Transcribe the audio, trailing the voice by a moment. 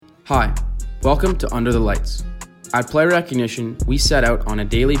Hi, welcome to Under the Lights. At Player Recognition, we set out on a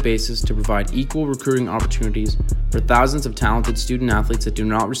daily basis to provide equal recruiting opportunities for thousands of talented student athletes that do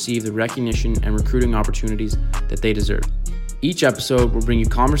not receive the recognition and recruiting opportunities that they deserve. Each episode will bring you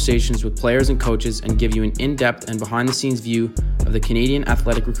conversations with players and coaches and give you an in-depth and behind-the-scenes view of the Canadian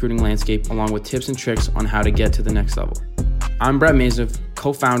athletic recruiting landscape, along with tips and tricks on how to get to the next level. I'm Brett Maisnev,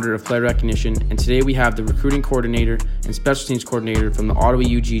 co-founder of Player Recognition, and today we have the recruiting coordinator and special teams coordinator from the Ottawa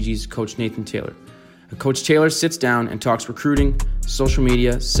UGGs, Coach Nathan Taylor. Coach Taylor sits down and talks recruiting, social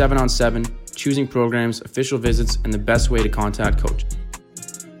media, 7-on-7, choosing programs, official visits, and the best way to contact Coach.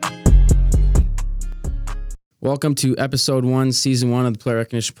 Welcome to episode 1, season 1 of the Player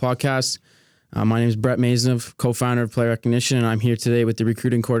Recognition podcast. My name is Brett Maisnev, co-founder of Player Recognition, and I'm here today with the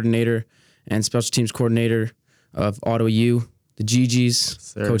recruiting coordinator and special teams coordinator of Ottawa U, the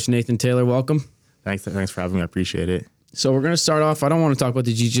GGs, Coach Nathan Taylor. Welcome. Thanks for having me. I appreciate it. So we're going to start off. I don't want to talk about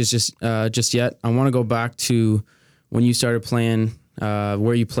the GGs just yet. I want to go back to when you started playing,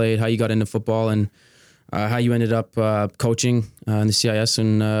 where you played, how you got into football, and how you ended up coaching in the CIS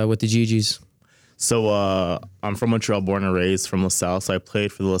and with the GGs. So I'm from Montreal, born and raised from LaSalle. So I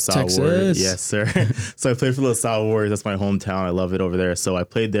played for the LaSalle Warriors. Yes, sir. So I played for the LaSalle Warriors. That's my hometown. I love it over there. So I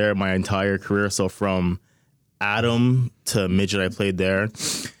played there my entire career. So from Atom to midget, I played there.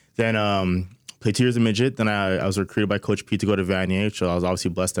 Then played 2 years of midget. Then I was recruited by Coach Pete to go to Vanier, so I was obviously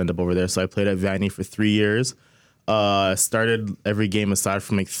blessed to end up over there. So I played at Vanier for 3 years. Started every game aside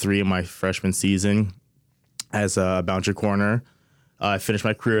from like 3 in my freshman season as a bouncer corner. I finished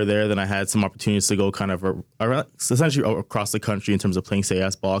my career there. Then I had some opportunities to go kind of essentially across the country in terms of playing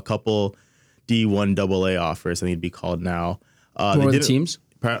CIS ball. A couple D1 AA offers, I think it'd be called now. What were the teams?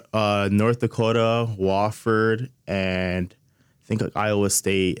 North Dakota, Wofford, and I think like Iowa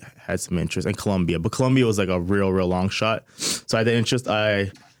State had some interest, and Columbia. But Columbia was like a real long shot. So I had that interest.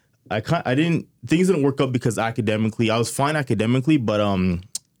 Things didn't work out because academically, I was fine academically, but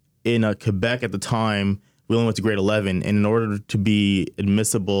in Quebec at the time, we only went to grade 11, and in order to be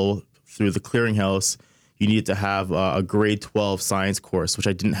admissible through the clearinghouse, you needed to have a grade 12 science course, which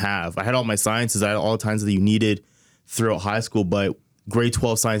I didn't have. I had all my sciences, I had all the times that you needed throughout high school, but grade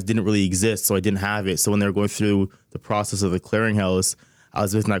 12 science didn't really exist, so I didn't have it. So when they were going through the process of the clearinghouse, I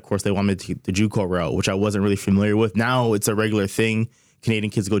was within that course. They wanted me to take the JUCO route, which I wasn't really familiar with. Now it's a regular thing. Canadian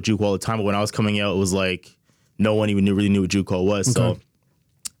kids go JUCO all the time, but when I was coming out, it was like no one even really knew what JUCO was. Okay. So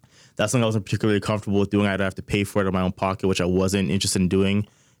that's something I wasn't particularly comfortable with doing. I'd have to pay for it out of my own pocket, which I wasn't interested in doing.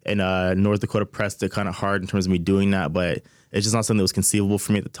 And North Dakota pressed it kind of hard in terms of me doing that, but it's just not something that was conceivable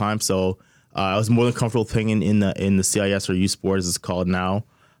for me at the time. So I was more than comfortable playing in the CIS or U Sport, as it's called now.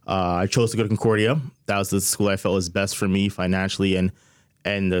 I chose to go to Concordia. That was the school I felt was best for me financially, and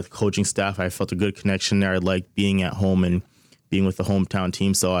the coaching staff. I felt a good connection there. I liked being at home and being with the hometown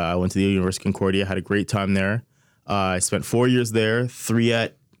team. So I went to the University of Concordia, had a great time there. I spent 4 years there, 3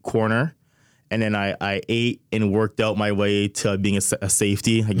 at corner, and then I ate and worked out my way to being a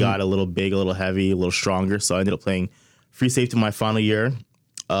safety. I got a little big, a little heavy, a little stronger. So I ended up playing free safety my final year.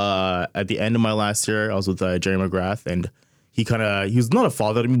 At the end of my last year, I was with Jerry McGrath, and he was not a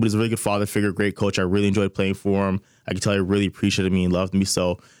father to me, but he's a really good father figure, great coach. I really enjoyed playing for him. I could tell he really appreciated me and loved me.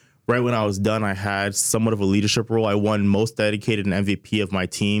 So right when I was done, I had somewhat of a leadership role. I won most dedicated and MVP of my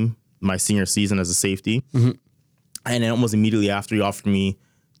team my senior season as a safety. Mm-hmm. And then almost immediately after, he offered me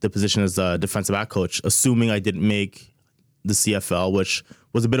the position as a defensive back coach, assuming I didn't make the CFL, which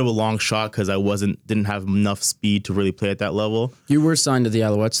was a bit of a long shot because I didn't have enough speed to really play at that level. You were signed to the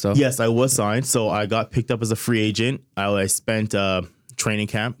Alouettes, though. Yes, I was signed. So I got picked up as a free agent. I spent training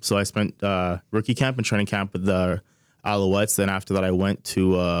camp. So I spent rookie camp and training camp with the Alouettes. Then after that, I went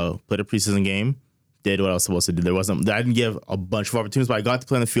to play the preseason game. Did what I was supposed to do. I didn't give a bunch of opportunities, but I got to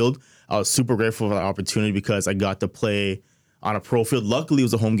play on the field. I was super grateful for that opportunity because I got to play on a pro field. Luckily, it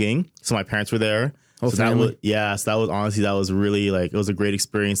was a home game, so my parents were there. So that was really it was a great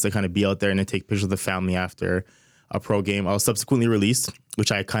experience to kind of be out there and then take pictures of the family after a pro game. I was subsequently released,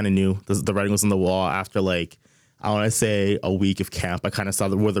 which I kind of knew the writing was on the wall after I want to say a week of camp. I kind of saw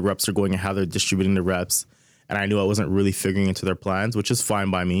where the reps are going and how they're distributing the reps, and I knew I wasn't really figuring into their plans, which is fine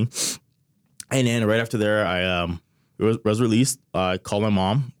by me. And then right after there, I was released. I called my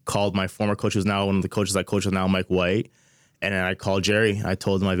mom, called my former coach, who's now one of the coaches I coach with now, Mike White, and then I called Jerry. I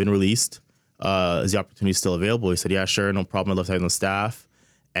told him I've been released. Is the opportunity still available? He said, yeah, sure, no problem. I left having the staff.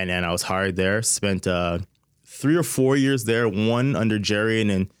 And then I was hired there, spent 3 or 4 years there, 1 under Jerry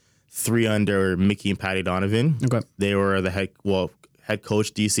and then 3 under Mickey and Patty Donovan. Okay. They were the head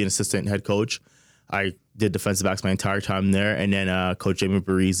coach, DC, and assistant head coach. I did defensive backs my entire time there. And then Coach Jamie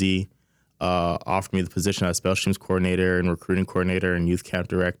Barisi offered me the position as special teams coordinator and recruiting coordinator and youth camp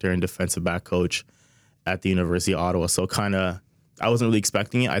director and defensive back coach at the University of Ottawa. So kind of, I wasn't really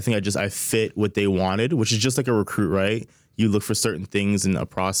expecting it. I think I fit what they wanted, which is just like a recruit, right? You look for certain things in a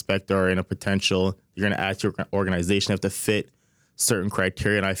prospect or in a potential you're going to add to your organization. You have to fit certain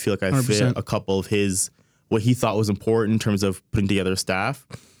criteria, and I feel like I 100%. fit a couple of what he thought was important in terms of putting together staff.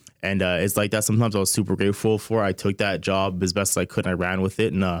 And it's like that. Sometimes I was super grateful for. I took that job as best as I could, and I ran with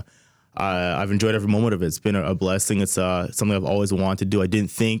it. And I've enjoyed every moment of it. It's been a blessing. It's something I've always wanted to do. I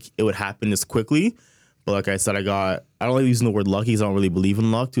didn't think it would happen this quickly. But like I said, I don't like using the word lucky because I don't really believe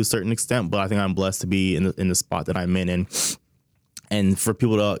in luck to a certain extent. But I think I'm blessed to be in the spot that I'm in. And for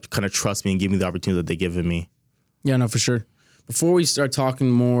people to kind of trust me and give me the opportunity that they've given me. Yeah, no, for sure. Before we start talking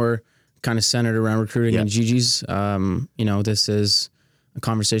more kind of centered around recruiting and Gigi's, this is a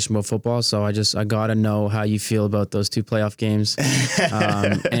conversation about football. So I got to know how you feel about those 2 playoff games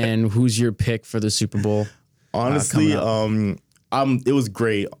and who's your pick for the Super Bowl. Honestly, it was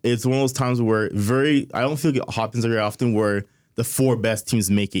great. It's one of those times where I don't feel it happens very often where the 4 best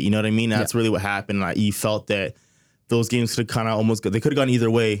teams make it. You know what I mean? That's really what happened. You felt that those games could kind of they could have gone either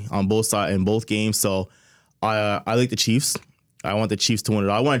way on both sides in both games. So I like the Chiefs. I want the Chiefs to win it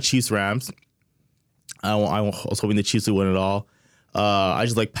all. I want Chiefs Rams. I was hoping the Chiefs would win it all. I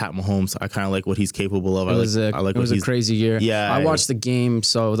just like Pat Mahomes. I kind of like what he's capable of. It was a crazy year. Yeah, I watched the game.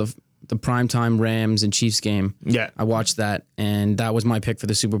 So the primetime Rams and Chiefs game. Yeah, I watched that, and that was my pick for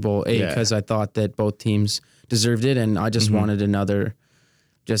the Super Bowl. Because I thought that both teams deserved it, and I just wanted another.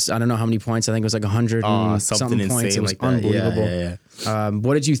 I don't know how many points. I think it was like 100 and something points. It was like unbelievable. Yeah.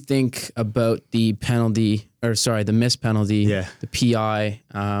 What did you think about the missed penalty, the PI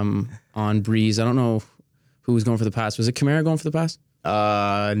on Breeze? I don't know who was going for the pass. Was it Kamara going for the pass?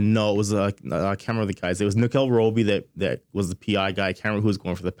 No, it was I can't remember the guys. It was Nickel Roby that was the PI guy. I can't remember who was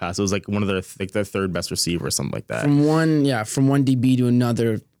going for the pass. It was like one of their third best receiver or something like that. From one DB to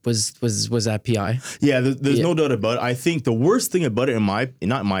another was that PI. Yeah, there's no doubt about it. I think the worst thing about it, not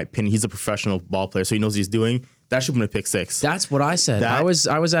in my opinion, he's a professional ball player, so he knows what he's doing. That should have been a pick 6. That's what I said. I was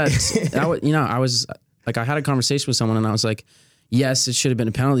I had a conversation with someone and I was like, yes, it should have been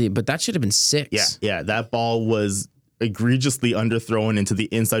a penalty, but that should have been 6. Yeah, that ball was egregiously underthrown into the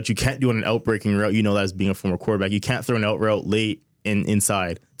inside. You can't do an outbreaking route. You know that as being a former quarterback. You can't throw an out route late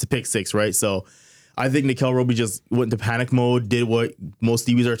inside to pick 6, right? So I think Nickel Roby just went into panic mode, did what most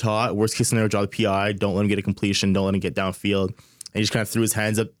DBs are taught. Worst case scenario, draw the PI. Don't let him get a completion. Don't let him get downfield. And he just kind of threw his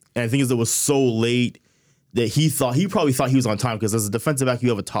hands up. And I think it was so late that he probably thought he was on time because as a defensive back, you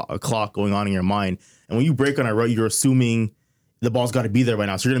have a clock going on in your mind. And when you break on a route, you're assuming the ball's got to be there by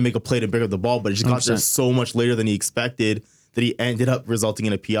now. So you're going to make a play to pick up the ball, but it just got there so much later than he expected that he ended up resulting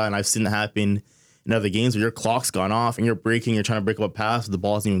in a PI. And I've seen it happen in other games where your clock's gone off and you're trying to break up a pass, but the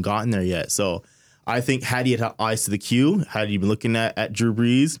ball hasn't even gotten there yet. So I think had he had eyes to the queue, had he been looking at Drew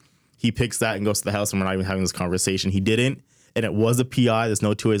Brees, he picks that and goes to the house and we're not even having this conversation. He didn't, and it was a PI. There's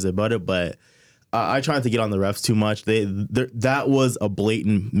no two ways about it, but I try not to get on the refs too much. That was a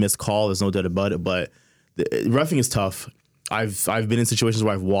blatant missed call. There's no doubt about it, but reffing is tough. I've been in situations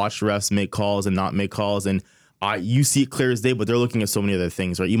where I've watched refs make calls and not make calls, and you see it clear as day, but they're looking at so many other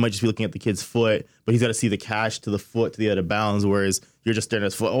things, right? You might just be looking at the kid's foot, but he's got to see the catch to the foot to the out of bounds, whereas you're just staring at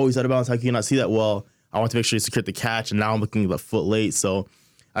his foot. Oh, he's out of bounds. How can you not see that? Well, I want to make sure he secured the catch, and now I'm looking at the foot late. So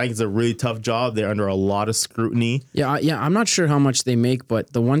I think it's a really tough job. They're under a lot of scrutiny. Yeah. I'm not sure how much they make,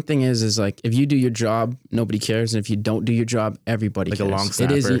 but the one thing is like if you do your job, nobody cares, and if you don't do your job, everybody cares. Like a long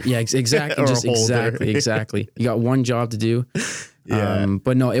snapper. It is, yeah, exactly, just exactly. You got one job to do. Yeah.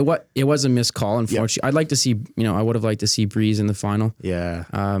 But no, it was a missed call. Unfortunately, I'd like to see. I would have liked to see Breeze in the final. Yeah.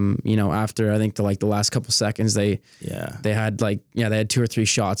 After I think the last couple seconds, they had 2 or 3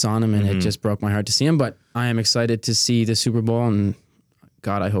 shots on him, and it just broke my heart to see him. But I am excited to see the Super Bowl, and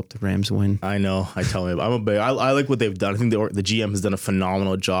God, I hope the Rams win. I know. I tell him I like what they've done. I think the GM has done a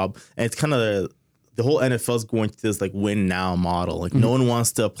phenomenal job, and it's kind of the whole NFL is going to this like win now model. Like no one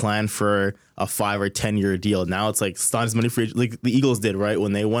wants to plan for a 5 or 10 year deal. Now it's like it's not as many free like the Eagles did, right?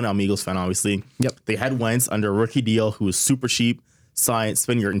 When they won, I'm an Eagles fan, obviously. Yep. They had Wentz under a rookie deal who was super cheap,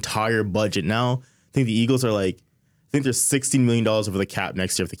 spend your entire budget. Now I think the Eagles are like there's $16 million over the cap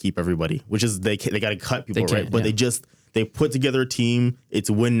next year if they keep everybody, which is they got to cut people, right? But they put together a team. It's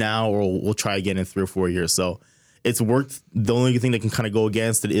win now or we'll try again in 3 or 4 years. So it's worked. The only thing that can kind of go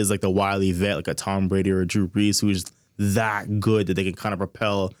against it is like the wily vet, like a Tom Brady or a Drew Brees, who is that good that they can kind of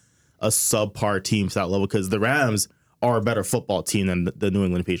propel a subpar team to that level. Because the Rams are a better football team than the New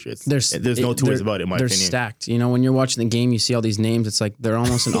England Patriots. There's no two ways about it, in my opinion. They're stacked. You know, when you're watching the game, you see all these names. It's like they're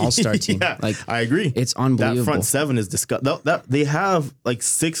almost an all-star team. Yeah, like I agree. It's unbelievable. That front seven is disgusting. They have like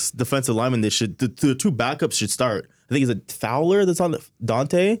 6 defensive linemen. The 2 backups should start. I think it's a Fowler that's on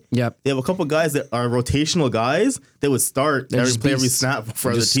Dante. Yep. They have a couple guys that are rotational guys that would start every snap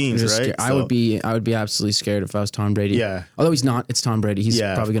for other teams, right? I would be absolutely scared if I was Tom Brady. Yeah. Although he's not, it's Tom Brady. He's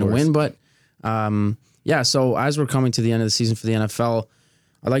probably going to win. But yeah, so as we're coming to the end of the season for the NFL,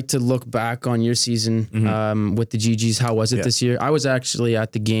 I'd like to look back on your season with the GGs. How was it this year? I was actually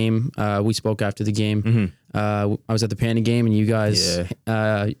at the game. We spoke after the game. I was at the Panda game, and you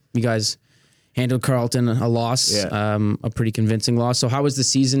guys handled Carleton a loss, a pretty convincing loss. So how was the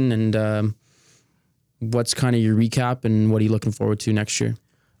season, and what's kind of your recap, and what are you looking forward to next year?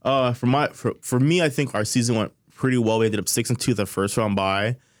 For me, I think our season went pretty well. We ended up 6-2 the first round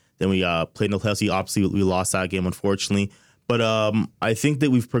bye. Then we played in the playoffs. Obviously, we lost that game, unfortunately. But I think that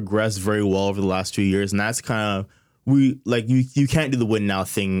we've progressed very well over the last 2 years, and that's kind of you can't do the win now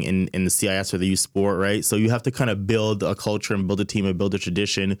thing in the CIS or the youth sport, right? So you have to kind of build a culture and build a team and build a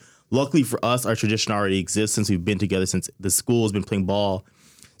tradition. Luckily for us, our tradition already exists since we've been together, since the school has been playing ball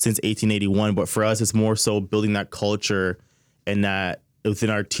since 1881. But for us, it's more so building that culture and that within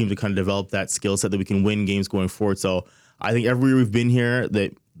our team to kind of develop that skill set that we can win games going forward. So I think every year we've been here,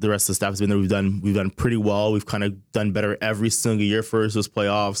 that the rest of the staff has been there, we've done pretty well. We've kind of done better every single year. First was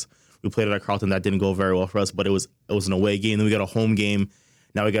playoffs. We played at Carleton. That didn't go very well for us, but it was an away game. Then we got a home game.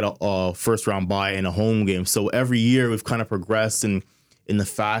 Now we got a first round bye and a home game. So every year we've kind of progressed in the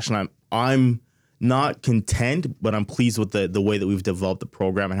fashion. I'm not content, but I'm pleased with the way that we've developed the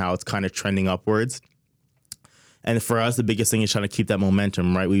program and how it's kind of trending upwards. And for us, the biggest thing is trying to keep that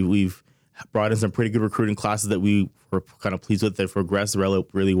momentum, right? We've brought in some pretty good recruiting classes that we were kind of pleased with. They've progressed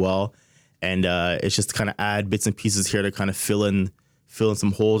really well. And it's just to kind of add bits and pieces here to kind of fill in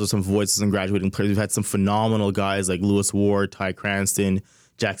some holes or some voids with some graduating players. We've had some phenomenal guys like Lewis Ward, Ty Cranston,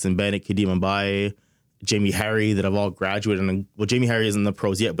 Jackson Bennett, Kadeem Mbaye, Jamie Harry that have all graduated. And well, Jamie Harry isn't in the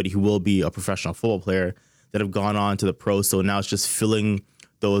pros yet, but he will be a professional football player that have gone on to the pros. So now it's just filling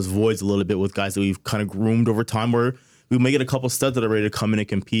those voids a little bit with guys that we've kind of groomed over time, where we may get a couple studs that are ready to come in and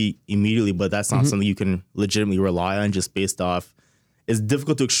compete immediately, but that's not something you can legitimately rely on just based off. It's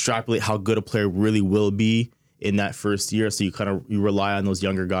difficult to extrapolate how good a player really will be in that first year. So you rely on those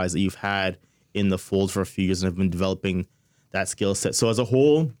younger guys that you've had in the fold for a few years and have been developing that skill set. So as a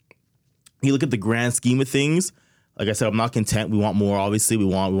whole, you look at the grand scheme of things. Like I said, I'm not content. We want more. Obviously, we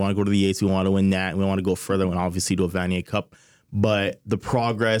want to go to the Yates. We want to win that. We want to go further and obviously to a Vanier Cup. But the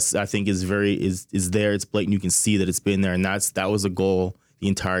progress, I think, is there. It's blatant. You can see that it's been there, and that was a goal the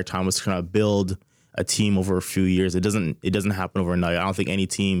entire time, was to kind of build a team over a few years. It doesn't happen overnight. I don't think any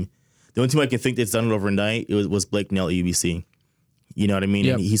team. The only team I can think that's done it overnight was Blake Nell at UBC. You know what I mean?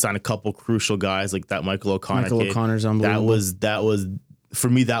 Yep. And he signed a couple crucial guys like that Michael O'Connor. Michael O'Connor's unbelievable. That was for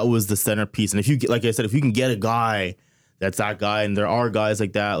me. That was the centerpiece. And if you get, like I said, if you can get a guy that's that guy, and there are guys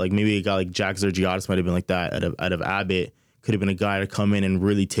like that, like maybe a guy like Jack Zergiotis might have been like that out of Abbott. Could have been a guy to come in and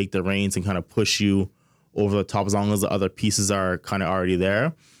really take the reins and kind of push you over the top as long as the other pieces are kind of already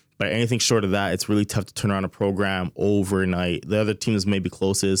there. But anything short of that, it's really tough to turn around a program overnight. The other team that's maybe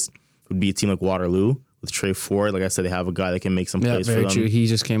closest would be a team like Waterloo with Trey Ford. Like I said, they have a guy that can make some plays for them. True. He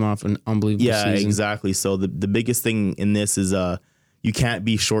just came off an unbelievable season. Yeah, exactly. So the biggest thing in this is you can't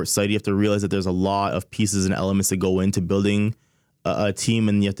be short-sighted. You have to realize that there's a lot of pieces and elements that go into building a team,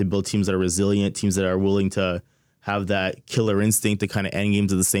 and you have to build teams that are resilient, teams that are willing to have that killer instinct to kind of end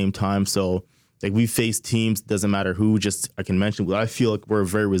games at the same time. So like we face teams, doesn't matter who, just I can mention, but I feel like we're a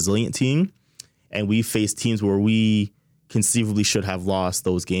very resilient team, and we face teams where we conceivably should have lost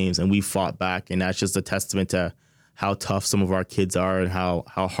those games, and we fought back. And that's just a testament to how tough some of our kids are and how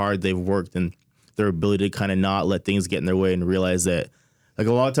hard they've worked and their ability to kind of not let things get in their way and realize that, like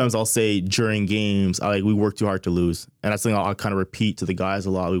a lot of times I'll say during games, we work too hard to lose. And that's something I'll kind of repeat to the guys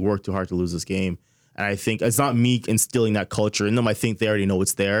a lot. We work too hard to lose this game. And I think it's not me instilling that culture in them. I think they already know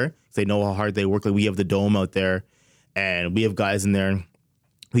it's there. They know how hard they work. Like we have the dome out there, and we have guys in there.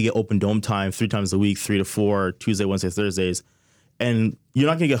 We get open dome time 3 times a week, 3 to 4, Tuesday, Wednesday, Thursdays. And you're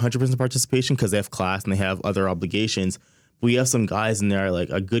not going to get 100% participation because they have class and they have other obligations. But we have some guys in there, like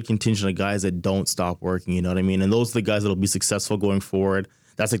a good contingent of guys that don't stop working, you know what I mean? And those are the guys that will be successful going forward.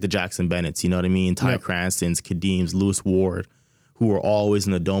 That's like the Jackson Bennett's, you know what I mean? Ty Cranston's, Kadeem's, Lewis Ward, who are always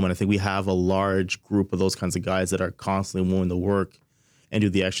in the dome. And I think we have a large group of those kinds of guys that are constantly willing to work and do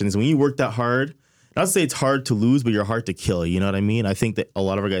the extra things. When you work that hard, not to say it's hard to lose, but you're hard to kill. You know what I mean? I think that a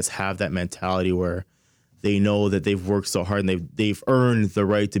lot of our guys have that mentality where they know that they've worked so hard and they've earned the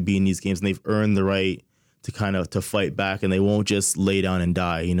right to be in these games, and they've earned the right to fight back, and they won't just lay down and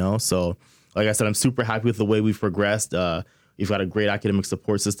die, you know? So like I said, I'm super happy with the way we've progressed. We've got a great academic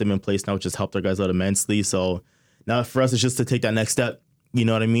support system in place now, which has helped our guys out immensely. So now for us, it's just to take that next step, you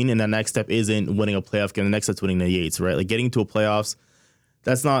know what I mean? And that next step isn't winning a playoff game. The next step's winning the Yates, right? Like getting to a playoffs,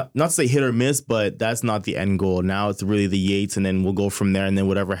 that's not to say hit or miss, but that's not the end goal. Now it's really the Yates, and then we'll go from there, and then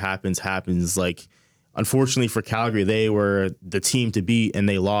whatever happens. Like, unfortunately for Calgary, they were the team to beat, and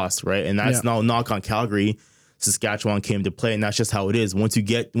they lost, right? And that's no knock on Calgary. Saskatchewan came to play, and that's just how it is. Once you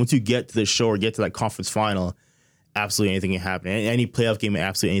get to the show or get to that conference final, absolutely anything can happen. Any playoff game,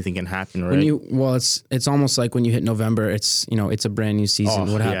 absolutely anything can happen, right? It's almost like when you hit November, it's a brand new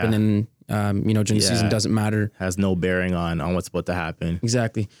season. What happened in during the season doesn't matter. Has no bearing on what's about to happen.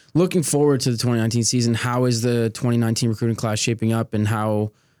 Exactly. Looking forward to the 2019 season, how is the 2019 recruiting class shaping up, and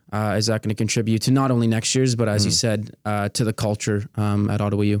how is that going to contribute to not only next year's, but as you said, to the culture at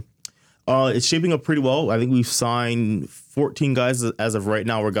Ottawa U? It's shaping up pretty well. I think we've signed 14 guys as of right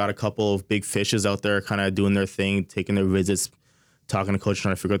now. We've got a couple of big fishes out there kind of doing their thing, taking their visits, talking to coach,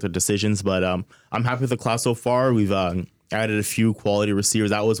 trying to figure out their decisions. But I'm happy with the class so far. We've added a few quality receivers.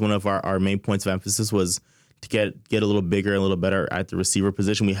 That was one of our main points of emphasis, was to get a little bigger and a little better at the receiver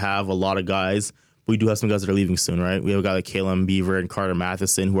position. We have a lot of guys. We do have some guys that are leaving soon, right? We have a guy like Caleb Beaver and Carter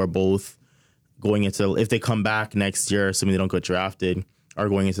Matheson, who are both going into, if they come back next year, assuming they don't get drafted, are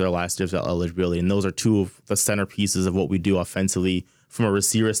going into their last years of eligibility. And those are two of the centerpieces of what we do offensively from a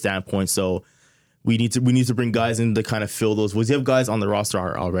receiver standpoint. So we need to bring guys in to kind of fill those voids. You have guys on the roster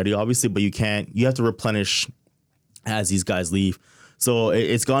already, obviously, but you have to replenish as these guys leave. So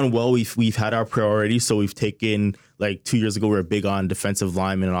it's gone well. We've had our priorities. So we've taken, like 2 years ago, we were big on defensive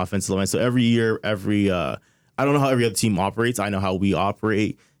linemen and offensive linemen. So every year, I don't know how every other team operates. I know how we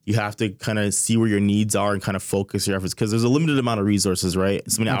operate. You have to kind of see where your needs are and kind of focus your efforts, because there's a limited amount of resources, right?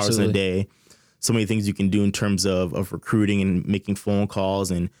 So many hours in a day, so many things you can do in terms of recruiting and making phone calls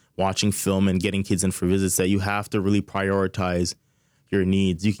and watching film and getting kids in for visits, that you have to really prioritize your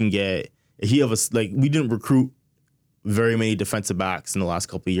needs. You can get, we didn't recruit very many defensive backs in the last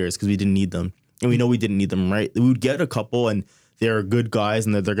couple of years because we didn't need them. And we know we didn't need them, right? We would get a couple, and they're good guys,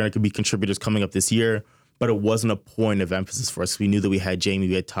 and they're going to be contributors coming up this year. But it wasn't a point of emphasis for us. We knew that we had Jamie,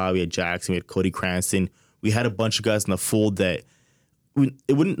 we had Ty, we had Jackson, we had Cody Cranston. We had a bunch of guys in the fold that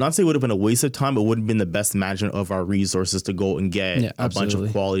it wouldn't, not say it would have been a waste of time, but wouldn't have been the best management of our resources to go and get a bunch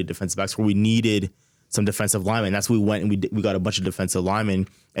of quality defensive backs, where we needed some defensive linemen. That's where we went, and we got a bunch of defensive linemen.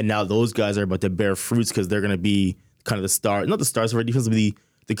 And now those guys are about to bear fruits, because they're going to be kind of not the stars of our defense, but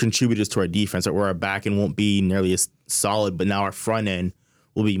the contributors to our defense, where our back end won't be nearly as solid, but now our front end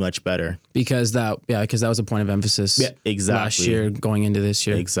will be much better. Because that was a point of emphasis last year going into this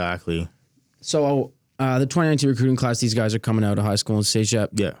year. Exactly. So the 2019 recruiting class, these guys are coming out of high school and stage up.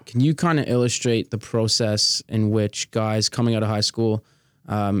 Yeah. Can you kind of illustrate the process in which guys coming out of high school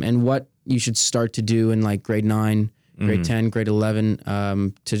and what you should start to do in like grade 9, grade 10, grade 11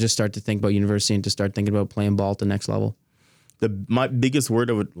 to just start to think about university and to start thinking about playing ball at the next level? My biggest word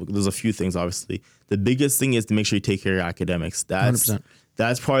of it, there's a few things, obviously. The biggest thing is to make sure you take care of your academics. 100%.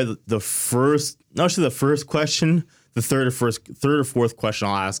 That's probably the first, not actually the first question, the third or fourth question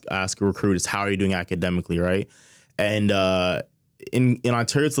I'll ask a recruit is, how are you doing academically, right? And in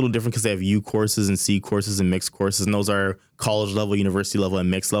Ontario, it's a little different because they have U courses and C courses and mixed courses, and those are college level, university level,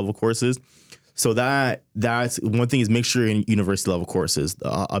 and mixed level courses. So that's one thing, is make sure you're in university level courses.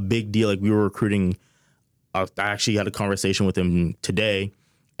 A big deal, like we were recruiting, I actually had a conversation with him today,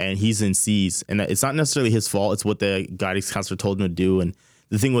 and he's in C's, and it's not necessarily his fault. It's what the guidance counselor told him to do. And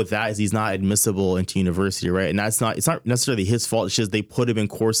the thing with that is he's not admissible into university, right? And it's not necessarily his fault. It's just they put him in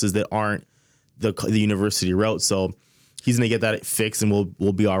courses that aren't the university route. So he's gonna get that fixed, and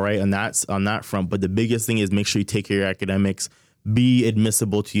we'll be all right on that front. But the biggest thing is make sure you take care of your academics, be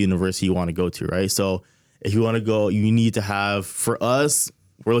admissible to the university you want to go to, right? So if you want to go, you need to have, for us,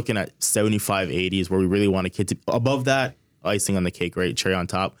 we're looking at 75, 80 is where we really want a kid to, above that, icing on the cake, right? Cherry on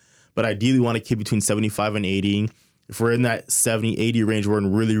top. But ideally, we want a kid between 75 and 80. If we're in that 70, 80 range, we're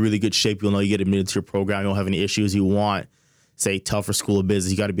in really, really good shape. You'll know you get admitted to your program. You don't have any issues. You want, say, Telfer School of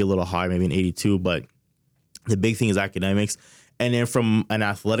Business, you got to be a little higher, maybe an 82. But the big thing is academics. And then from an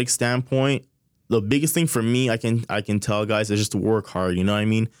athletic standpoint, the biggest thing for me, I can tell guys, is just to work hard. You know what I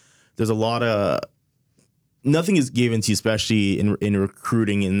mean? There's a lot of, nothing is given to you, especially in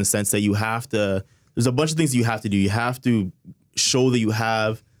recruiting, in the sense that you have to, there's a bunch of things you have to do. You have to show that you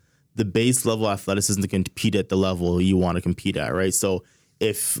have the base level athleticism to compete at the level you want to compete at, right? So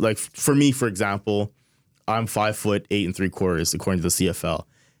if, like, for me, for example, I'm 5'8" 3/4" according to the CFL.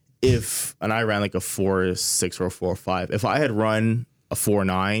 And I ran like a 4.6 or a 4.5. If I had run a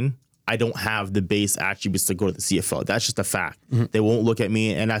 4.9, I don't have the base attributes to go to the CFL. That's just a fact. They won't look at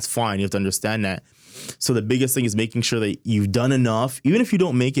me, and that's fine. You have to understand that. So the biggest thing is making sure that you've done enough. Even if you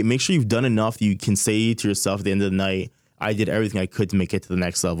don't make it, make sure you've done enough that you can say to yourself at the end of the night, I did everything I could to make it to the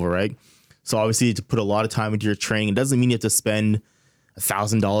next level, right? So obviously to put a lot of time into your training, it doesn't mean you have to spend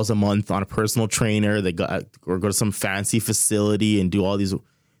 $1,000 a month on a personal trainer or go to some fancy facility and do all these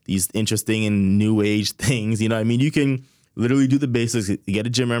interesting and new age things. You know what I mean? You can literally do the basics, get a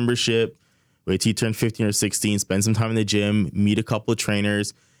gym membership, wait till you turn 15 or 16, spend some time in the gym, meet a couple of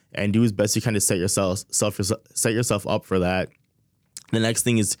trainers, and do as best you can to set yourself up for that. The next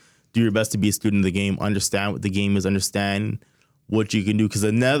thing is do your best to be a student of the game, understand what the game is, understand what you can do. Because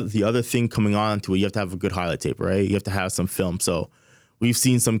the other thing coming on to it, you have to have a good highlight tape, right? You have to have some film. So we've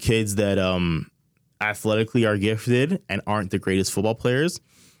seen some kids that athletically are gifted and aren't the greatest football players.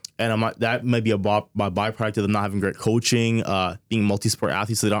 And that might be a byproduct of them not having great coaching, being multi-sport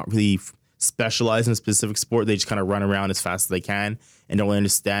athletes, so they don't really specialize in a specific sport. They just kind of run around as fast as they can and don't really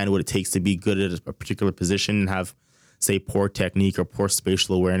understand what it takes to be good at a particular position and have, say, poor technique or poor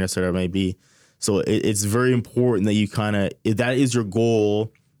spatial awareness, or it may be. So it's very important that you if that is your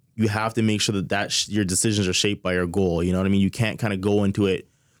goal, you have to make sure that your decisions are shaped by your goal. You know what I mean? You can't kind of go into it.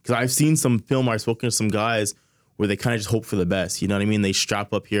 Because I've seen some film, I've spoken to some guys where they kind of just hope for the best. You know what I mean? They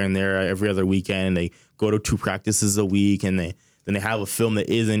strap up here and there every other weekend, and they go to 2 practices a week, and then they have a film that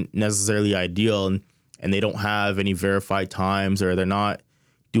isn't necessarily ideal, and they don't have any verified times, or they're not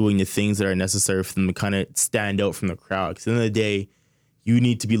doing the things that are necessary for them to kind of stand out from the crowd. Because at the end of the day, you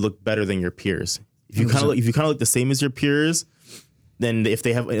need to look better than your peers. If you kind of look the same as your peers, then if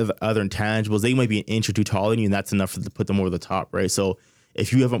they have other intangibles, they might be an inch or two taller than you, and that's enough to put them over the top, right? So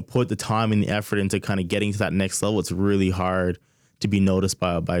if you haven't put the time and the effort into kind of getting to that next level, it's really hard to be noticed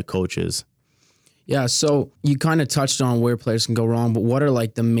by coaches. Yeah, so you kind of touched on where players can go wrong, but what are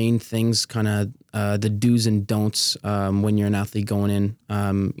like the main things, kind of the do's and don'ts when you're an athlete going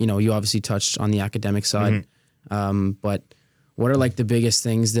in? You obviously touched on the academic side, but what are like the biggest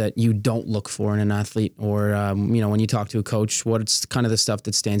things that you don't look for in an athlete, or when you talk to a coach, what's kind of the stuff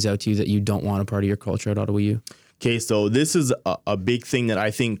that stands out to you that you don't want a part of your culture at Ottawa U? Okay, so this is a big thing that I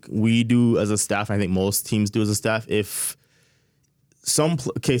think we do as a staff, and I think most teams do as a staff.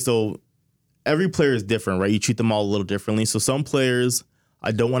 So every player is different, right? You treat them all a little differently. So some players,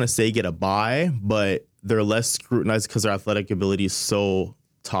 I don't want to say get a bye, but they're less scrutinized because their athletic ability is so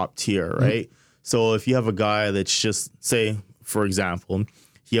top tier, right? Mm-hmm. So if you have a guy that's just, say, for example,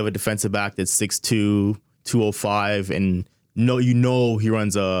 you have a defensive back that's 6'2", 205, and he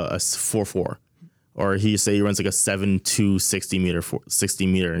runs a 4.4. Or he runs like a 7'2", 60 meter,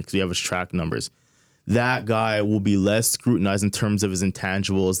 because you have his track numbers. That guy will be less scrutinized in terms of his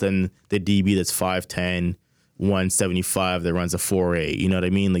intangibles than the DB that's 5'10", 175 that runs a 4.8. You know what I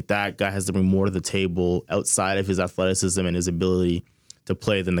mean? Like, that guy has to bring more to the table outside of his athleticism and his ability to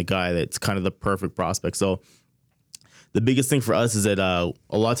play than the guy that's kind of the perfect prospect. So the biggest thing for us is that a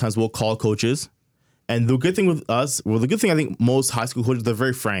lot of times we'll call coaches. And the good thing with us, the good thing I think most high school coaches, they're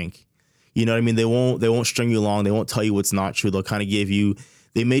very frank. You know what I mean? They won't string you along. They won't tell you what's not true. They'll kind of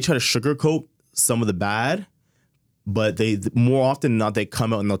they may try to sugarcoat some of the bad, but they more often than not, they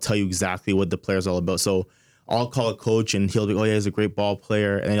come out and they'll tell you exactly what the player's all about. So I'll call a coach and he'll be, oh yeah, he's a great ball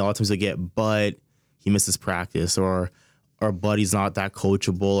player. And then a lot of times they get, but he misses practice, or but he's not that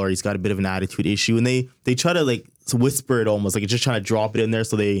coachable, or he's got a bit of an attitude issue. And they try to like whisper it almost, like just trying to drop it in there.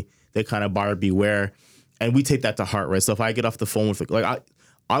 So they kind of buyer beware. And we take that to heart, right? So if I get off the phone with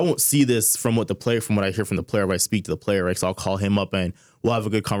I won't see this from what I hear from the player, but I speak to the player, right? So I'll call him up and we'll have a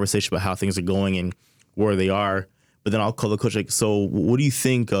good conversation about how things are going and where they are. But then I'll call the coach, like, so what do you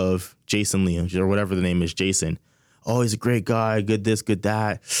think of Jason Lee, or whatever the name is, Jason? Oh, he's a great guy, good this, good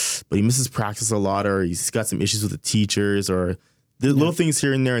that, but he misses practice a lot, or he's got some issues with the teachers, or there's little things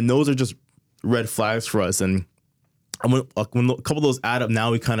here and there, and those are just red flags for us. And when a couple of those add up,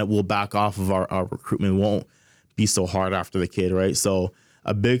 now we kind of will back off of our recruitment. We won't be so hard after the kid, right? So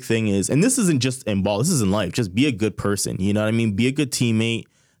a big thing is, and this isn't just in ball, this is in life, just be a good person. You know what I mean? Be a good teammate,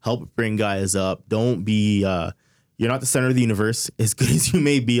 help bring guys up. Don't be, you're not the center of the universe. As good as you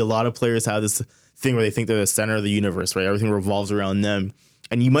may be, a lot of players have this thing where they think they're the center of the universe, right? Everything revolves around them.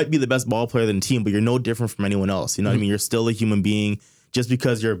 And you might be the best ball player than the team, but you're no different from anyone else. You know what I mean? You're still a human being. Just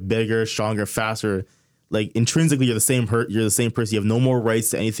because you're bigger, stronger, faster, like intrinsically you're the same person. You have no more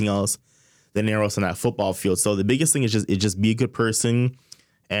rights to anything else than anyone else on that football field. So the biggest thing is just be a good person.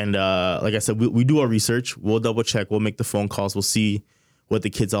 And like I said, we do our research. We'll double check. We'll make the phone calls. We'll see what the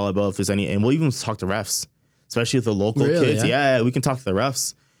kid's all about, if there's any. And we'll even talk to refs, especially with the local kids. Yeah, we can talk to the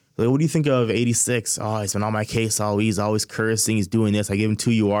refs. Like, what do you think of 86? Oh, he's been on my case all week. He's always cursing. He's doing this. I gave him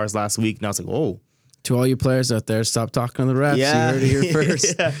 2 URs last week. Now it's like, oh. To all you players out there, stop talking to the refs. Yeah. You heard it here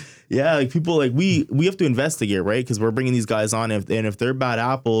first. Yeah. Like people, like we have to investigate, right? Because we're bringing these guys on, and if they're bad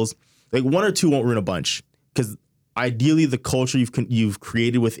apples, like 1 or 2 won't ruin a bunch. Because ideally, the culture you've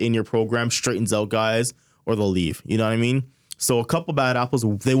created within your program straightens out guys, or they'll leave. You know what I mean? So a couple bad apples,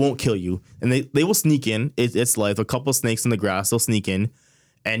 they won't kill you, and they will sneak in. It's life. A couple snakes in the grass, they'll sneak in,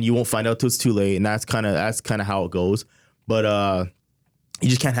 and you won't find out till it's too late. And that's kind of how it goes. But you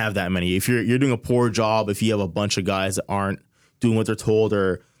just can't have that many. If you're doing a poor job, if you have a bunch of guys that aren't doing what they're told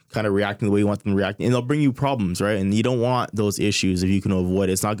or kind of reacting the way you want them to react, and they'll bring you problems, right? And you don't want those issues if you can avoid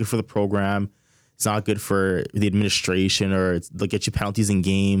it. It's not good for the program. It's not good for the administration, or they'll get you penalties in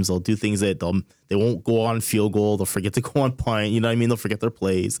games. They'll do things that they won't go on field goal. They'll forget to go on punt. You know what I mean? They'll forget their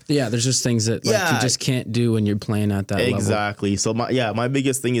plays. Yeah, there's just things that you just can't do when you're playing at that level. Exactly. So my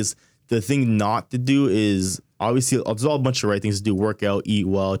biggest thing is, the thing not to do is, obviously there's all a bunch of right things to do: work out, eat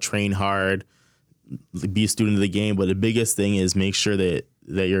well, train hard, be a student of the game. But the biggest thing is make sure that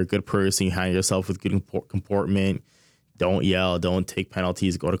you're a good person. You handle yourself with good comportment. Don't yell, don't take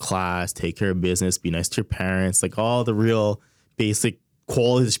penalties, go to class, take care of business, be nice to your parents, like all the real basic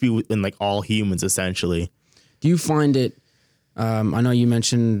qualities that should be in like all humans, essentially. Do you find it, I know you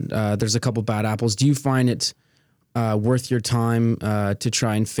mentioned there's a couple bad apples. Do you find it worth your time to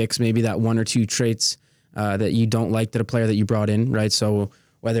try and fix maybe that 1 or 2 traits that you don't like that a player that you brought in, right? So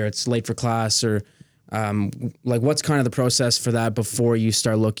whether it's late for class or like what's kind of the process for that before you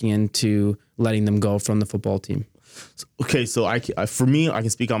start looking into letting them go from the football team? Okay, so for me, I can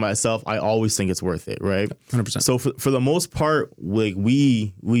speak on myself. I always think it's worth it, right? 100%. So for the most part, like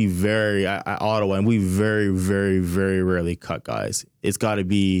we very at Ottawa, and we very, very, very rarely cut guys. It's got to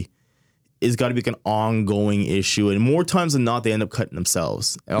be like an ongoing issue, and more times than not, they end up cutting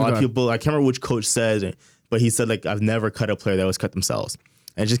themselves. And a lot of people, I can't remember which coach said it, but he said, like, I've never cut a player that was cut themselves,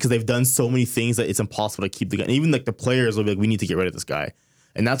 and just because they've done so many things that it's impossible to keep the guy. And even like the players will be like, we need to get rid of this guy,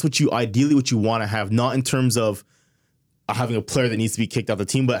 and that's what you want to have, not in terms of having a player that needs to be kicked out the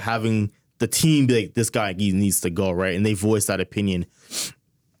team, but having the team be like, this guy needs to go, right? And they voice that opinion.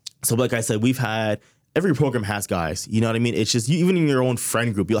 So like I said, every program has guys, you know what I mean? It's just, even in your own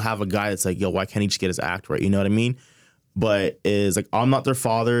friend group, you'll have a guy that's like, yo, why can't he just get his act right? You know what I mean? But is like, I'm not their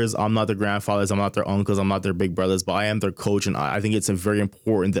fathers, I'm not their grandfathers, I'm not their uncles, I'm not their big brothers, but I am their coach. And I think it's very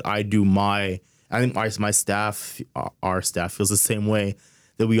important that I think my staff, our staff feels the same way,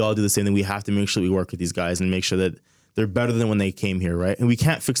 that we all do the same thing. We have to make sure we work with these guys and make sure that they're better than when they came here, right? And we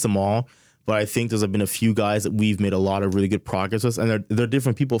can't fix them all, but I think there's been a few guys that we've made a lot of really good progress with, and they're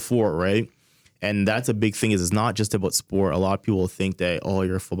different people for it, right? And that's a big thing, is it's not just about sport. A lot of people think that, oh,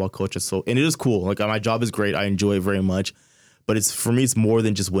 you're a football coach, and it is cool. Like, my job is great. I enjoy it very much, but for me, it's more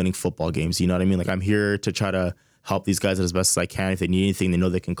than just winning football games. You know what I mean? Like, I'm here to try to help these guys as best as I can. If they need anything, they know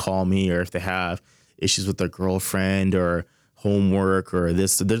they can call me, or if they have issues with their girlfriend or homework or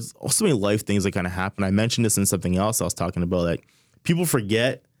this. So there's also many life things that kind of happen. I mentioned this in something else I was talking about. Like, people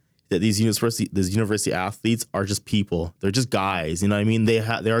forget that these university athletes are just people. They're just guys. You know what I mean? They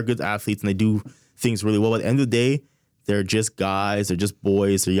are good athletes and they do things really well. But at the end of the day, they're just guys. They're just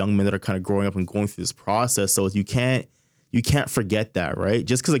boys. They're young men that are kind of growing up and going through this process. So you can't forget that, right?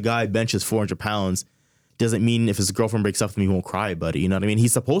 Just because a guy benches 400 pounds doesn't mean if his girlfriend breaks up with him, he won't cry about it. You know what I mean?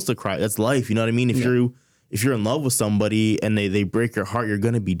 He's supposed to cry. That's life. You know what I mean? If you're in love with somebody and they break your heart, you're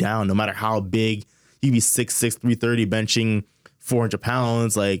going to be down no matter how big. You can be 6'6", 330, benching 400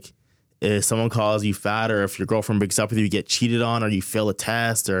 pounds. Like, if someone calls you fat, or if your girlfriend breaks up with you, you get cheated on, or you fail a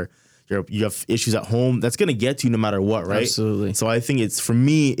test, or you have issues at home, that's going to get to you no matter what, right? Absolutely. So I think for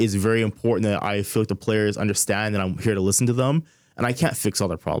me, it's very important that I feel like the players understand that I'm here to listen to them. And I can't fix all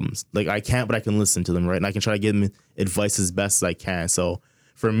their problems. Like, I can't, but I can listen to them, right? And I can try to give them advice as best as I can. So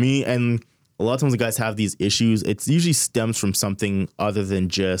for me, and a lot of times the guys have these issues, it usually stems from something other than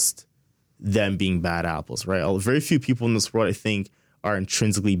just them being bad apples, right? Very few people in this world, I think, are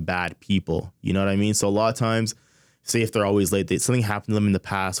intrinsically bad people. You know what I mean? So a lot of times, say if they're always late, something happened to them in the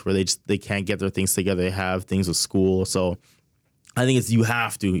past where they can't get their things together. They have things with school. So I think you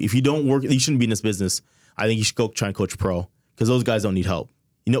have to. If you don't work, you shouldn't be in this business. I think you should go try and coach pro, because those guys don't need help.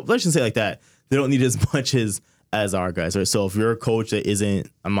 You know, let's just say it like that. They don't need as much as our guys, right? So if you're a coach that isn't,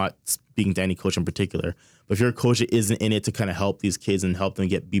 I'm not speaking to any coach in particular, but if you're a coach that isn't in it to kind of help these kids and help them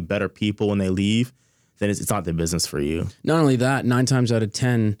be better people when they leave, then it's not their business for you. Not only that, 9 times out of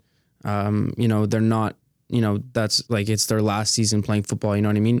 10, they're not, that's like, it's their last season playing football. You know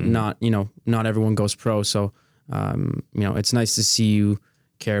what I mean? Mm-hmm. Not everyone goes pro. So, it's nice to see you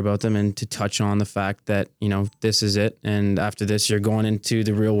care about them and to touch on the fact that, you know, this is it. And after this, you're going into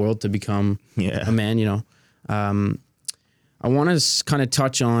the real world to become a man, you know. I want to kind of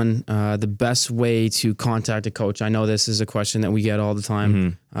touch on the best way to contact a coach. I know this is a question that we get all the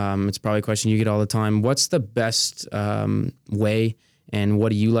time. It's probably a question you get all the time. What's the best way, and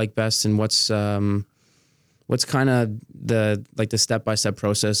what do you like best, and what's kind of the step-by-step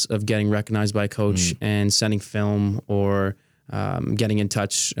process of getting recognized by a coach and sending film or getting in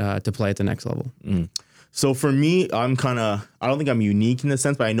touch to play at the next level? So for me, I don't think I'm unique in the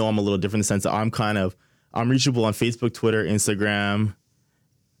sense, but I know I'm a little different in the sense that I'm reachable on Facebook, Twitter, Instagram,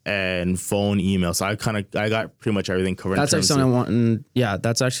 and phone, email. So I got pretty much everything covered. That's actually something I want, and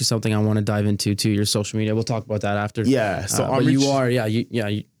that's actually something I want to dive into too. Your social media. We'll talk about that after. Yeah. So I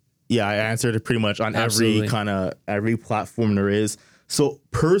answered it pretty much on every platform there is. So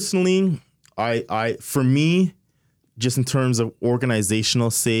personally, for me, just in terms of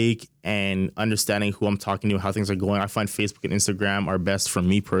organizational sake and understanding who I'm talking to, how things are going, I find Facebook and Instagram are best for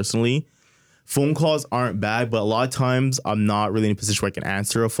me personally. Phone calls aren't bad, but a lot of times I'm not really in a position where I can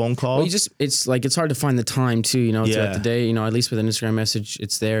answer a phone call. Well, it's hard to find the time too, you know, throughout the day, you know, at least with an Instagram message,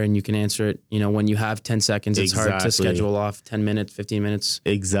 it's there and you can answer it, you know, when you have 10 seconds, it's hard to schedule off 10 minutes, 15 minutes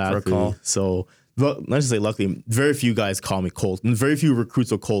for a call. So let's just say, luckily, very few guys call me cold. Very few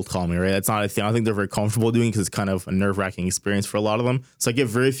recruits will cold call me, right? That's not a thing. I don't think they're very comfortable doing because it's kind of a nerve-wracking experience for a lot of them. So I get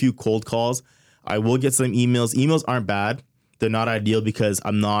very few cold calls. I will get some emails. Emails aren't bad. They're not ideal because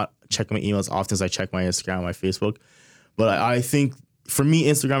I'm not checking my emails often as I check my Instagram and my Facebook. But I think for me,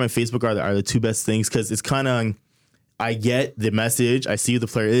 Instagram and Facebook are the two best things because it's kind of, I get the message, I see who the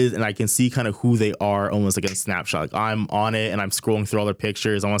player is, and I can see kind of who they are almost like a snapshot. Like I'm on it and I'm scrolling through all their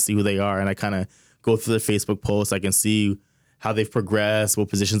pictures. I want to see who they are. And I kind of go through their Facebook posts. I can see how they've progressed, what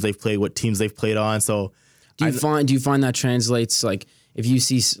positions they've played, what teams they've played on. So do you find that translates, like if you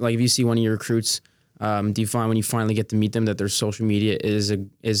see one of your recruits, do you find when you finally get to meet them that their social media is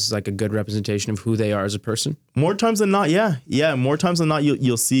like a good representation of who they are as a person? More times than not, yeah. More times than not,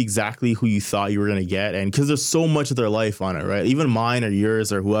 you'll see exactly who you thought you were gonna get, and because there's so much of their life on it, right? Even mine or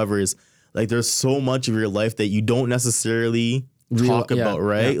yours or whoever's, like there's so much of your life that you don't necessarily talk about,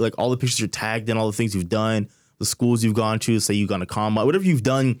 right? Yeah. Like all the pictures you're tagged in, all the things you've done, the schools you've gone to, say you've gone to combat, whatever you've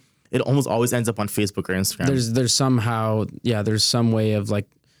done, it almost always ends up on Facebook or Instagram. There's some way of like,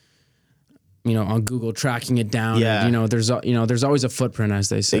 you know, on Google tracking it down. Yeah. And, there's always a footprint, as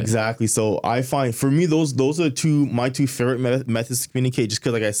they say. Exactly. So I find for me, those are my two favorite methods to communicate, just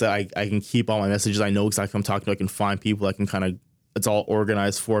because, like I said, I can keep all my messages. I know exactly who I'm talking to. I can find people. I can it's all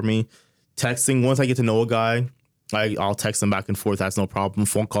organized for me. Texting, once I get to know a guy, I'll text them back and forth. That's no problem.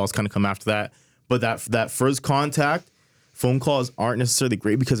 Phone calls kind of come after that. But that first contact, phone calls aren't necessarily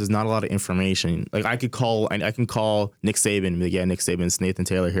great because there's not a lot of information. Like I can call Nick Saban. Nick Saban's Nathan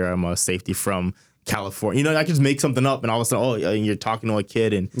Taylor here. I'm a safety from California. You know, I can just make something up and all of a sudden, you're talking to a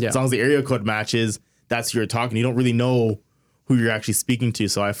kid, and as long as the area code matches, that's who you're talking. You don't really know who you're actually speaking to.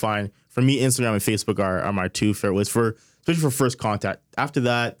 So I find for me, Instagram and Facebook are my two favorite ways especially for first contact. After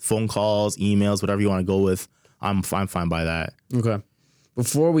that, phone calls, emails, whatever you want to go with, I'm fine by that. Okay.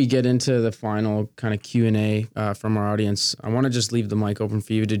 Before we get into the final kind of Q&A from our audience, I want to just leave the mic open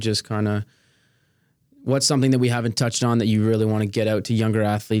for you to just kind of, what's something that we haven't touched on that you really want to get out to younger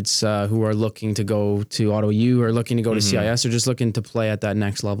athletes who are looking to go to Ottawa U or looking to go to CIS or just looking to play at that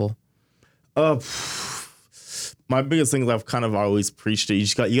next level? My biggest thing is I've kind of always preached it. You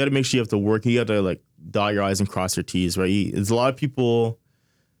got to make sure you have to work. You got to like dot your I's and cross your T's, right? There's a lot of people.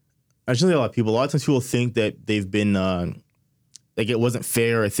 I shouldn't say a lot of people. A lot of times people think that they've been like it wasn't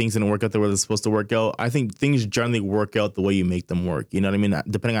fair or things didn't work out the way they're supposed to work out. I think things generally work out the way you make them work. You know what I mean?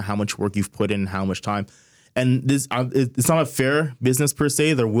 Depending on how much work you've put in, how much time. And this, it's not a fair business per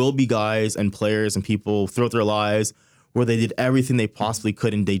se. There will be guys and players and people throughout their lives where they did everything they possibly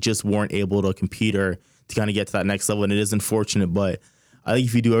could and they just weren't able to compete or to kind of get to that next level. And it is unfortunate, but I think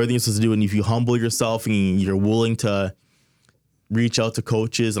if you do everything you're supposed to do and if you humble yourself and you're willing to reach out to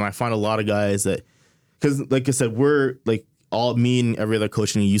coaches, and I find a lot of guys that, because like I said, we're like, all me and every other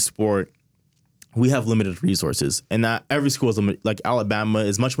coach in the youth sport, we have limited resources, and not every school is limited. Like Alabama,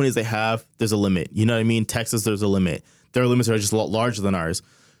 as much money as they have, there's a limit. You know what I mean? Texas, there's a limit. Their limits are just a lot larger than ours.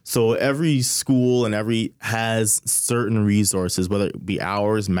 So every school and has certain resources, whether it be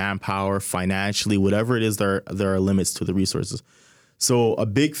hours, manpower, financially, whatever it is, there are limits to the resources. So a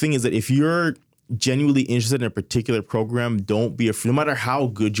big thing is that if you're genuinely interested in a particular program, don't be afraid. No matter how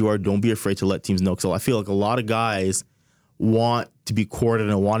good you are, don't be afraid to let teams know. Because I feel like a lot of guys want to be courted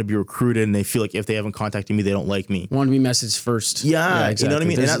and want to be recruited, and they feel like if they haven't contacted me, they don't like me. Want to be messaged first. Yeah, exactly. You know what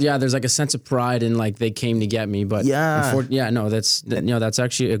I mean? There's like a sense of pride in like they came to get me, but that's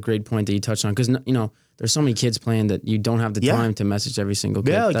actually a great point that you touched on, because there's so many kids playing that you don't have the time to message every single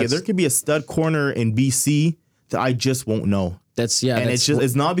kid. Yeah, like there could be a stud corner in BC that I just won't know.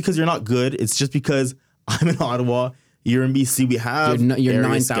 It's not because you're not good. It's just because I'm in Ottawa. You're in BC. We have you're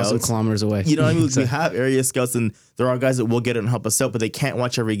 9,000 kilometers away. You know what I mean? We have area scouts, and there are guys that will get it and help us out, but they can't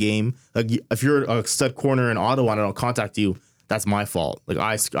watch every game. Like if you're a stud corner in Ottawa and I don't contact you, that's my fault. Like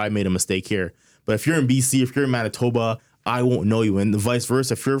I made a mistake here. But if you're in BC, if you're in Manitoba, I won't know you. And the vice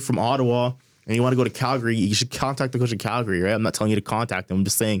versa. If you're from Ottawa and you want to go to Calgary, you should contact the coach in Calgary, right? I'm not telling you to contact them. I'm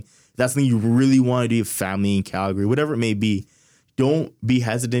just saying if that's something you really want to do, you have family in Calgary, whatever it may be. Don't be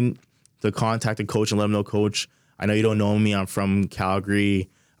hesitant to contact the coach and let them know, Coach, I know you don't know me. I'm from Calgary.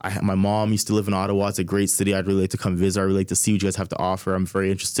 My mom used to live in Ottawa. It's a great city. I'd really like to come visit. I'd really like to see what you guys have to offer. I'm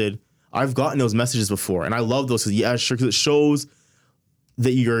very interested. I've gotten those messages before, and I love those because it shows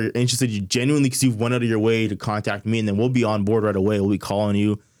that you're interested. You genuinely, because you've went out of your way to contact me, and then we'll be on board right away. We'll be calling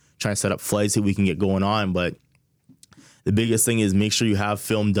you, trying to set up flights so we can get going on. But the biggest thing is make sure you have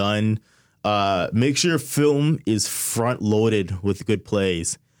film done. Make sure your film is front loaded with good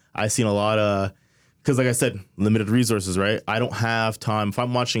plays. I've seen a lot of, because like I said, limited resources, right? I don't have time. If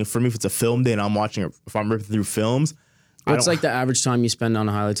I'm watching, for me, if it's a film day and I'm watching it, if I'm ripping through films. What's like the average time you spend on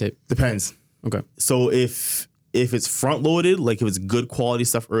a highlight tape? Depends. Okay. So if it's front loaded, like if it's good quality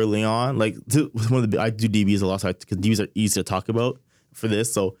stuff early on, like I do DBs a lot because DBs are easy to talk about for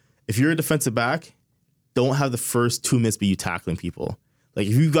this. So if you're a defensive back, don't have the first 2 minutes be you tackling people. Like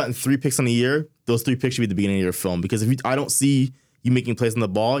if you've gotten 3 picks on the year, those 3 picks should be at the beginning of your film, because I don't see you making plays on the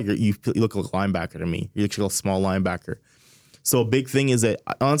ball, you look like a linebacker to me. You look like a small linebacker. So a big thing is that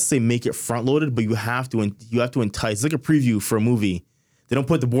I don't say make it front loaded, but you have to entice. It's like a preview for a movie. They don't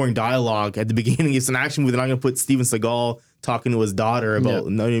put the boring dialogue at the beginning. It's an action movie. They're not going to put Steven Seagal talking to his daughter about, you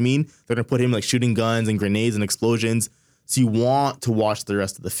know what I mean? They're going to put him like shooting guns and grenades and explosions. So you want to watch the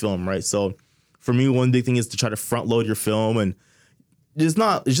rest of the film, right? So for me, one big thing is to try to front load your film, and it's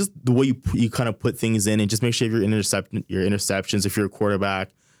just the way you kind of put things in, and just make sure you have your interceptions. If you're a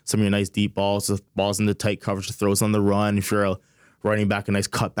quarterback, some of your nice deep balls into tight coverage to throws on the run. If you're a running back, a nice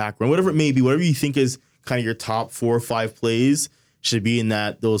cutback run, whatever it may be, whatever you think is kind of your top 4 or 5 plays should be in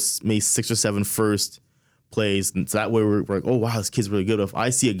those maybe 6 or 7 first plays. And so that way we're like, oh wow, this kid's really good. If I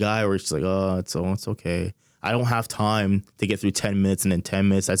see a guy where it's just like, oh, it's okay. I don't have time to get through 10 minutes and then 10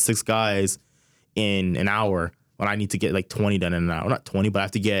 minutes. That's 6 guys in an hour, when I need to get like 20 done in an hour. Not 20, but I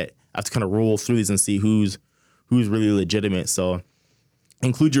have to kind of roll through these and see who's really legitimate. So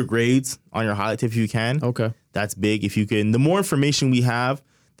include your grades on your highlight tape if you can. Okay. That's big. If you can, the more information we have,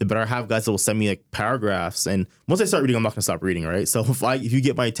 the better. I have guys that will send me like paragraphs. And once I start reading, I'm not going to stop reading, right? So if you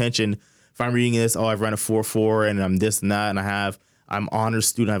get my attention, if I'm reading this, I've run a 4.4 and I'm this and that, and I'm honors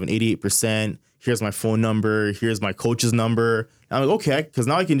student, I have an 88%. Here's my phone number. Here's my coach's number. And I'm like, okay, because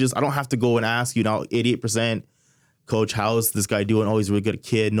now I don't have to go and ask you now 88%. Coach, how's this guy doing? Oh, he's a really good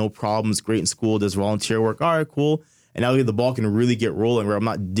kid. No problems. Great in school. Does volunteer work. All right, cool. And now the ball can really get rolling where I'm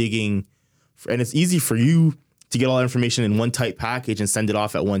not digging. And it's easy for you to get all that information in one tight package and send it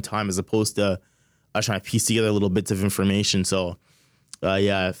off at one time, as opposed to trying to piece together little bits of information. So,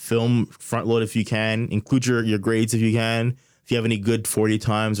 film front load if you can. Include your grades if you can. If you have any good 40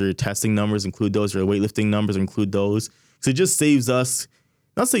 times or your testing numbers, include those. Or weightlifting numbers, include those. So it just saves us.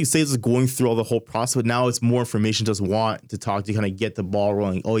 Not saying it saves us going through all the whole process, but now it's more information to just want to talk to kind of get the ball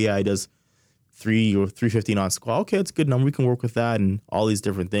rolling. Oh, yeah, he does 3 or 315 on squat. Okay, that's a good number. We can work with that, and all these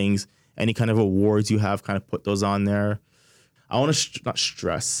different things. Any kind of awards you have, kind of put those on there. I want to not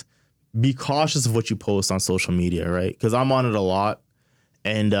stress. Be cautious of what you post on social media, right? Because I'm on it a lot,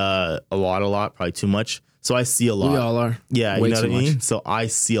 and a lot, probably too much. So I see a lot. We all are. Yeah, you know what I mean? So I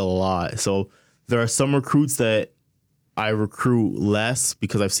see a lot. So there are some recruits that I recruit less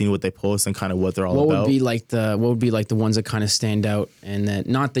because I've seen what they post and kind of what they're all about. What would be like the ones that kind of stand out, and that,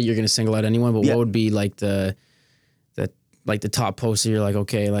 not that you're going to single out anyone, but what would be like the top poster you're like,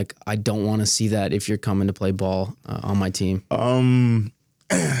 okay, like I don't want to see that if you're coming to play ball on my team?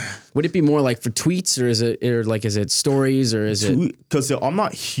 Would it be more like for tweets, or is it stories, or is it? Because I'm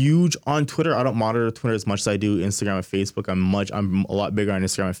not huge on Twitter. I don't monitor Twitter as much as I do Instagram and Facebook. I'm a lot bigger on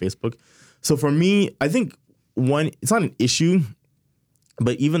Instagram and Facebook. So for me, I think it's not an issue,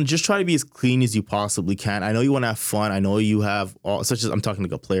 but even just try to be as clean as you possibly can. I know you want to have fun. I know you have such as I'm talking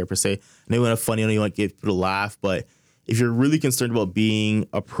like a player per se. I know you want to have fun. I know you want to get people to laugh, but if you're really concerned about being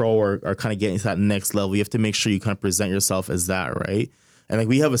a pro or kind of getting to that next level, you have to make sure you kind of present yourself as that, right? And like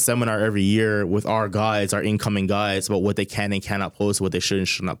we have a seminar every year with our guys, our incoming guys, about what they can and cannot post, what they should and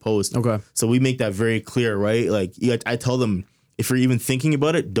should not post. Okay. So we make that very clear, right? Like I tell them, if you're even thinking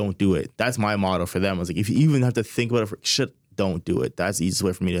about it, don't do it. That's my motto for them. I was like, if you even have to think about it for shit, don't do it. That's the easiest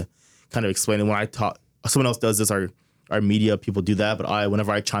way for me to kind of explain it. When I talk, someone else does this, our media people do that, but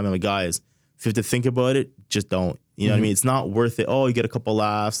whenever I chime in with guys, if you have to think about it, just don't. You know what I mean? It's not worth it. Oh, you get a couple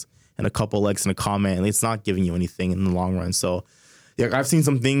laughs and a couple likes and a comment, and it's not giving you anything in the long run. So, yeah, I've seen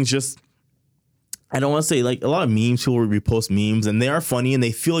some things just, I don't want to say, like, a lot of memes, people repost memes, and they are funny, and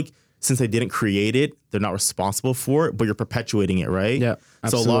they feel like since they didn't create it, they're not responsible for it, but you're perpetuating it, right? Yeah,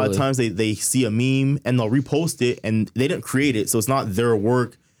 absolutely. So a lot of times they see a meme and they'll repost it, and they didn't create it, so it's not their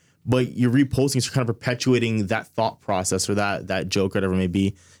work, but you're reposting, so you're kind of perpetuating that thought process or that joke or whatever it may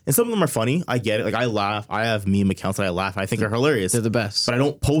be. And some of them are funny. I get it. Like, I laugh. I have meme accounts that I laugh. I think are hilarious. They're the best. But I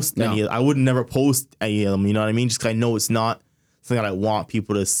don't post any of them. I would never post any of them. You know what I mean? Just 'cause I know it's not something that I want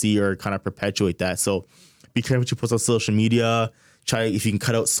people to see or kind of perpetuate that. So be careful what you post on social media. Try, if you can,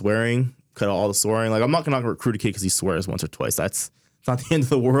 cut out swearing. Cut out all the swearing. Like, I'm not going to recruit a kid because he swears once or twice. It's not the end of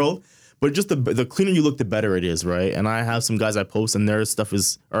the world. But just the cleaner you look, the better it is, right? And I have some guys I post, and their stuff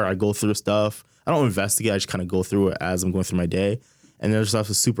is, or I go through stuff. I don't investigate. I just kind of go through it as I'm going through my day. And their stuff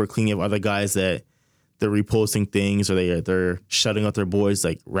is super clean. You have other guys that they're reposting things, or they're shutting out their boys'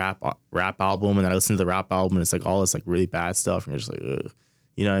 like rap album, and then I listen to the rap album, and it's like all this like really bad stuff, and you're just like, ugh.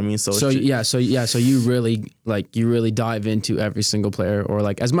 You know what I mean? So you really dive into every single player, or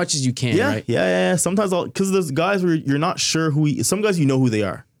like as much as you can, right? Yeah. Sometimes because there's guys where you're not sure some guys you know who they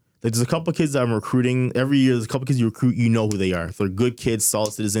are. Like, there's a couple of kids that I'm recruiting every year. There's a couple of kids you recruit, you know who they are. If they're good kids,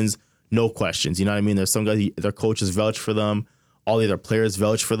 solid citizens, no questions. You know what I mean? There's some guys, their coaches vouch for them. All the other players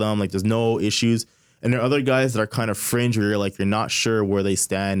vouch for them. Like, there's no issues. And there are other guys that are kind of fringe where you're not sure where they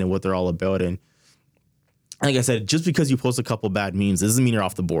stand and what they're all about. And like I said, just because you post a couple bad memes doesn't mean you're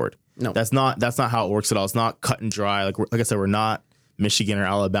off the board. No, that's not how it works at all. It's not cut and dry. Like I said, we're not Michigan or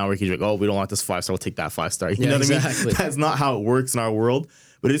Alabama where you're like, oh, we don't want this 5-star, we'll take that 5-star. You know what I mean? That's not how it works in our world.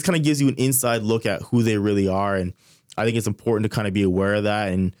 But it just kind of gives you an inside look at who they really are. And I think it's important to kind of be aware of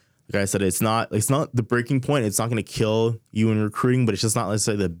that. And like I said, it's not the breaking point. It's not going to kill you in recruiting, but it's just not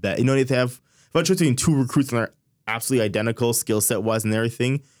necessarily the best. You know, if I choose between two recruits and they're absolutely identical skill set wise and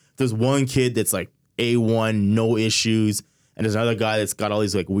everything, there's one kid that's like A1, no issues, and there's another guy that's got all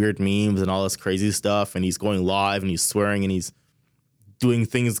these like weird memes and all this crazy stuff, and he's going live and he's swearing and he's doing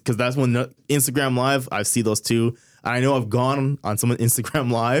things, because that's when Instagram Live, I see those two. And I know I've gone on someone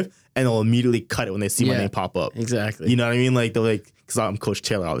Instagram Live and they'll immediately cut it when they see my name pop up. Exactly. You know what I mean? Like, they're like, because I'm Coach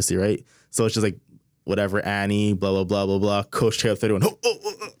Taylor, obviously, right? So it's just like, whatever, Annie, blah, blah, blah, blah, blah. Coach Taylor, they're doing,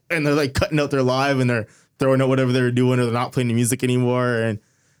 and they're like cutting out their live and they're throwing out whatever they're doing, or they're not playing the music anymore. And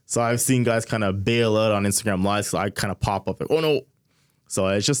so I've seen guys kind of bail out on Instagram Live, so I kind of pop up like, oh no. So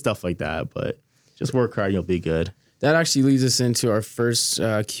it's just stuff like that, but just work hard, you'll be good. That actually leads us into our first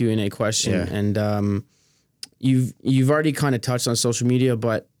Q&A question. Yeah. And you've already kind of touched on social media,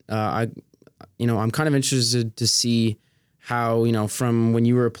 but I'm kind of interested to see how, from when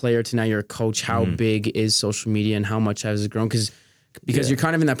you were a player to now you're a coach, how big is social media and how much has it grown? Because you're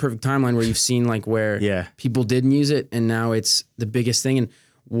kind of in that perfect timeline where you've seen like where people didn't use it and now it's the biggest thing. And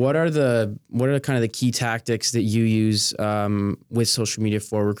what are kind of the key tactics that you use with social media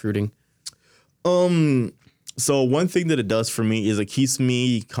for recruiting? So one thing that it does for me is it keeps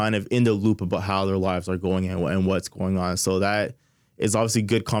me kind of in the loop about how their lives are going and what's going on. So that is obviously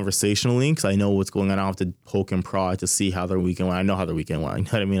good conversationally, because I know what's going on. I don't have to poke and prod to see how their weekend went. I know how their weekend went. You know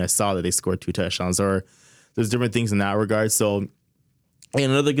what I mean? I saw that they scored 2 touchdowns, or there's different things in that regard. So, and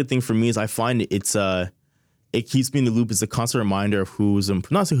another good thing for me is I find it keeps me in the loop. It's a constant reminder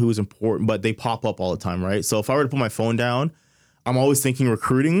of not say who's important, but they pop up all the time, right? So if I were to put my phone down, I'm always thinking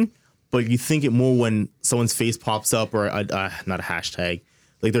recruiting, but you think it more when someone's face pops up, or not a hashtag,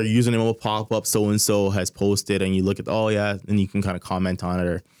 like their username will pop up, so-and-so has posted, and you look at, and you can kind of comment on it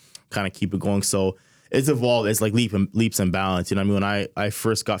or kind of keep it going. So it's evolved. It's like leaps and bounds. You know what I mean? When I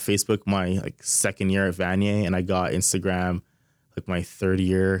first got Facebook my second year at Vanier, and I got Instagram my third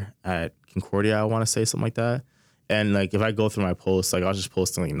year at Concordia, I want to say, something like that. And if I go through my posts, I was just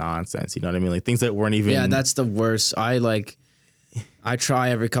posting nonsense, you know what I mean? Things that weren't even... Yeah, that's the worst. I try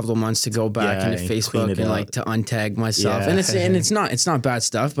every couple of months to go back into Facebook and to untag myself. Yeah. And it's not bad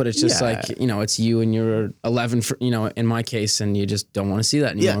stuff, but it's just it's you and you're 11 for, in my case, and you just don't want to see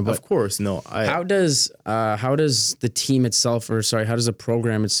that anymore. Yeah, but of course. No. How does the team itself, how does the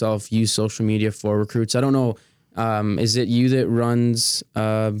program itself use social media for recruits? I don't know Is it you that runs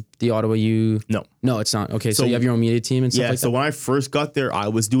the Ottawa U? No, it's not. Okay, so you have your own media team and stuff like that? So when I first got there, I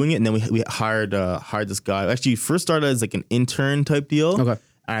was doing it, and then we hired this guy. Actually, first started as like an intern type deal. Okay.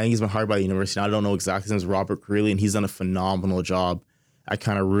 I think he's been hired by the university. I don't know exactly. His name is Robert Greeley, and he's done a phenomenal job at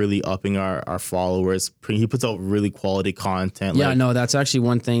kind of really upping our followers. He puts out really quality content. Yeah, no, that's actually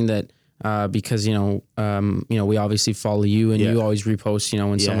one thing that because we obviously follow you, and you always repost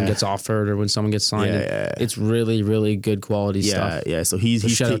when someone gets offered or when someone gets signed. It's really, really good quality stuff. Yeah. So he's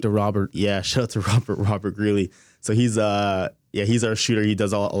shout out to Robert. Yeah, shout out to Robert Greeley. So he's he's our shooter. He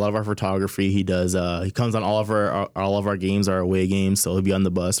does a lot of our photography. He does he comes on all of our games, our away games. So he'll be on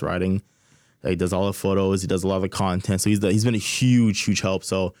the bus riding. He does all the photos. He does a lot of the content. So he's been a huge help.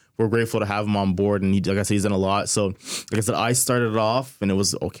 So we're grateful to have him on board. And like I said, he's done a lot. So like I said, I started it off, and it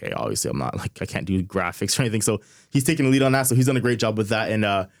was okay. Obviously, I'm not like I can't do graphics or anything. So he's taking the lead on that. So he's done a great job with that.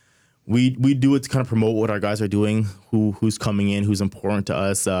 And we do it to kind of promote what our guys are doing, who's coming in, who's important to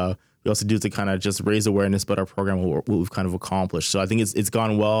us. We also do it to kind of just raise awareness about our program, what we've kind of accomplished. So I think it's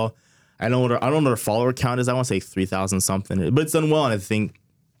gone well. I don't know what our follower count is. I want to say 3,000 something, but it's done well. And I think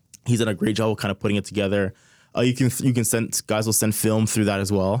he's done a great job of kind of putting it together. You can send guys will send film through that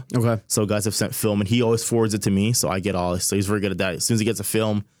as well. Okay. So guys have sent film, and he always forwards it to me, so I get all. So he's very good at that. As soon as he gets a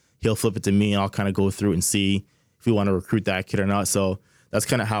film, he'll flip it to me, and I'll kind of go through and see if we want to recruit that kid or not. So that's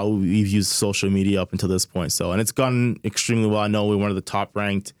kind of how we've used social media up until this point. So, and it's gone extremely well. I know we're one of the top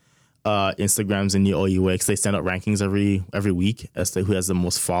ranked Instagrams in the OUA because they send out rankings every week as to who has the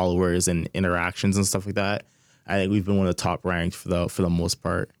most followers and interactions and stuff like that. I think we've been one of the top ranked for the most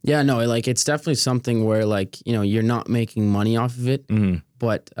part. Yeah, no, like it's definitely something where like, you're not making money off of it,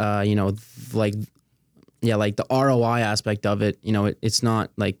 but like the ROI aspect of it, it's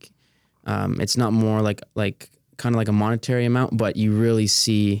not like it's not more like kind of like a monetary amount, but you really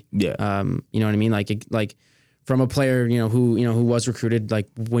see you know what I mean? Like from a player, who was recruited, like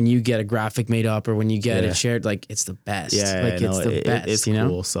when you get a graphic made up or when you get it shared, like it's the best. Yeah, like it's the best. It's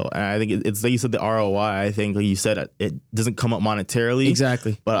cool. So I think it's like you said, the ROI. I think like you said, it doesn't come up monetarily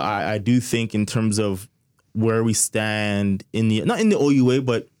exactly, but I do think in terms of where we stand not in the OUA,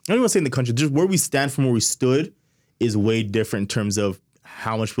 but I don't even want to say in the country, just where we stand from where we stood is way different in terms of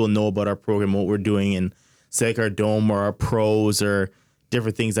how much people know about our program, what we're doing, and say like our dome or our pros or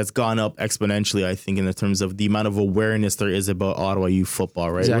different things. That's gone up exponentially, I think, in the terms of the amount of awareness there is about Ottawa youth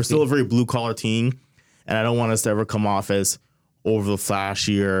football, right? Exactly. We're still a very blue-collar team, and I don't want us to ever come off as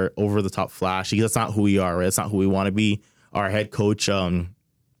over-the-flashy or over-the-top flashy, because that's not who we are, right? That's not who we want to be. Our head coach,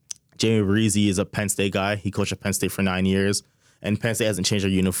 Jamie Breezy, is a Penn State guy. He coached at Penn State for 9 years, and Penn State hasn't changed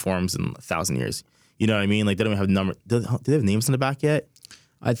their uniforms in 1,000 years. You know what I mean? Like, they don't even have do they have names in the back yet?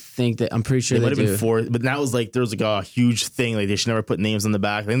 I think that I'm pretty sure they might have do. been 4, but now there was like a huge thing. Like they should never put names on the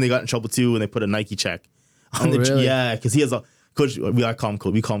back. Then they got in trouble too when they put a Nike check on really? Yeah, because he has a coach. We call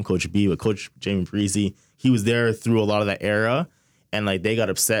him Coach B, but Coach Jamie Breezy, he was there through a lot of that era, and like they got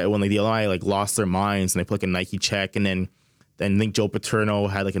upset when like the alumni like lost their minds and they put like a Nike check, and then I think Joe Paterno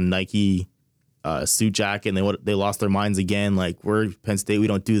had like a Nike suit jacket, and they lost their minds again. Like we're Penn State, we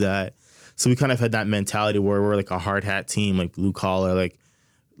don't do that. So we kind of had that mentality where we're like a hard hat team, like blue collar, like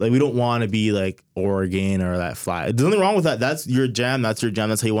we don't want to be like Oregon or that flat. There's nothing wrong with that. That's your jam. That's your jam.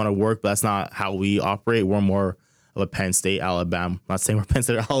 That's how you want to work. But that's not how we operate. We're more of a Penn State, Alabama. I'm not saying we're Penn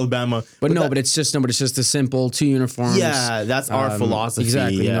State or Alabama. But it's just a simple 2 uniforms. Yeah, that's our philosophy.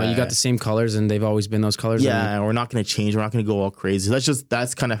 Exactly. Yeah. You got the same colors, and they've always been those colors. Yeah, and we're not going to change. We're not going to go all crazy.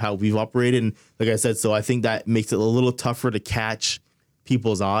 That's kind of how we've operated. And like I said, so I think that makes it a little tougher to catch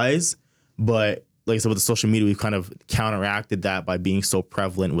people's eyes. But like I said, with the social media, we've kind of counteracted that by being so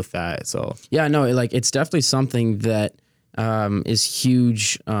prevalent with that. So yeah, no, it's definitely something that is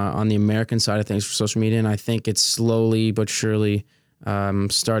huge on the American side of things for social media, and I think it's slowly but surely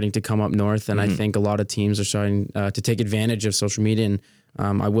starting to come up north. And I think a lot of teams are starting to take advantage of social media.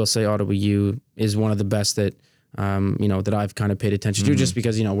 And I will say Ottawa U is one of the best that that I've kind of paid attention to, just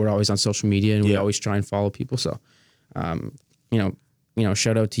because we're always on social media and we always try and follow people. So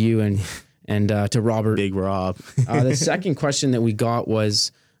shout out to you and to Robert. Big Rob. The second question that we got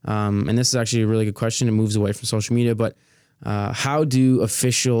was, and this is actually a really good question. It moves away from social media, but how do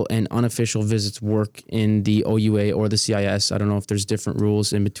official and unofficial visits work in the OUA or the CIS? I don't know if there's different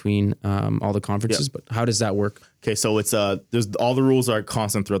rules in between all the conferences, but how does that work? Okay, so it's there's all the rules are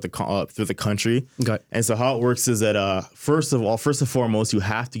constant throughout through the country. Okay, and so how it works is that first and foremost, you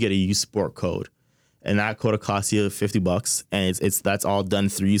have to get a U Sport code. And that quota costs you $50, and that's all done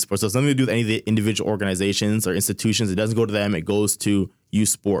through U Sport. So it's nothing to do with any of the individual organizations or institutions. It doesn't go to them. It goes to U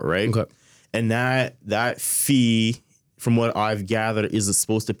Sport, right? Okay. And that fee from what I've gathered, is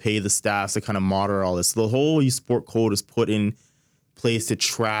supposed to pay the staffs to kind of monitor all this. So the whole youth sport code is put in place to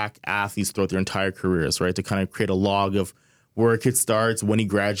track athletes throughout their entire careers, right? To kind of create a log of where a kid starts, when he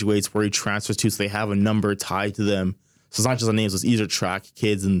graduates, where he transfers to, so they have a number tied to them. So it's not just a name, so it's easier to track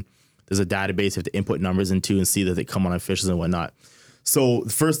kids, and there's a database you have to input numbers into and see that they come on officials and whatnot. So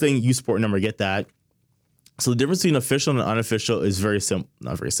the first thing, youth sport number, get that. So the difference between official and unofficial is very simple,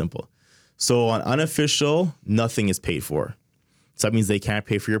 not very simple. So on unofficial, nothing is paid for. So that means they can't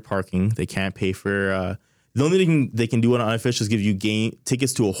pay for your parking. They can't pay for, the only thing they can do on unofficial is give you game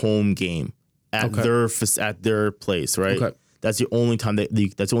tickets to a home game at their place, right? Okay. That's the only time that's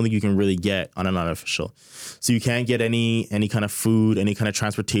the only thing you can really get on an unofficial. So you can't get any kind of food, any kind of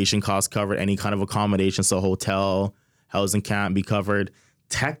transportation costs covered, any kind of accommodation. So hotel, housing can't be covered.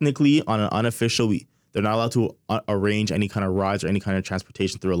 Technically, on an unofficial, they're not allowed to arrange any kind of rides or any kind of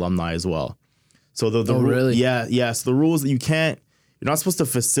transportation through alumni as well. So really? Yeah. So the rule is that you're not supposed to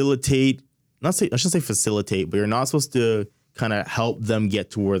facilitate. I shouldn't say facilitate, but you're not supposed to kind of help them get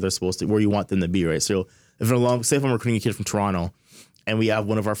to where they're supposed to, where you want them to be, right? So say if I'm recruiting a kid from Toronto and we have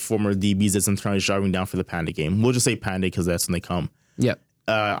one of our former DBs that's in Toronto driving down for the Panda game, we'll just say Panda because that's when they come. Yeah.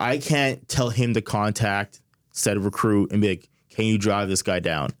 I can't tell him to contact said recruit and be like, can you drive this guy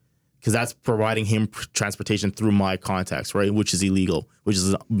down? Because that's providing him transportation through my contacts, right? Which is illegal,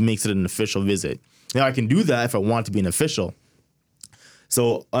 makes it an official visit. Now I can do that if I want to be an official.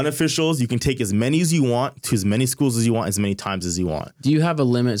 So unofficials, you can take as many as you want to as many schools as you want, as many times as you want. Do you have a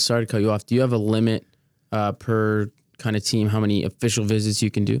limit? Sorry to cut you off. Do you have a limit per kind of team, how many official visits you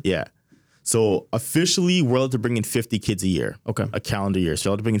can do? Yeah. So officially, we're allowed to bring in 50 kids a year. Okay. A calendar year. So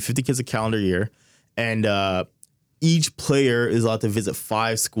you're allowed to bring in 50 kids a calendar year. And each player is allowed to visit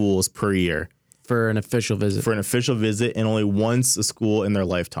 5 schools per year. For an official visit. For an official visit, and only once a school in their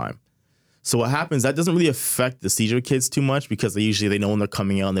lifetime. So what happens, that doesn't really affect the Seizure kids too much because they know when they're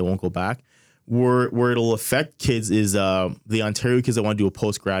coming out and they won't go back. Where it'll affect kids is the Ontario kids that want to do a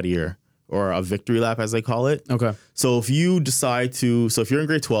post-grad year or a victory lap, as they call it. Okay. So if you decide to, if you're in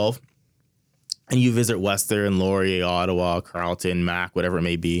grade 12 and you visit Western, Laurier, Ottawa, Carleton, Mac, whatever it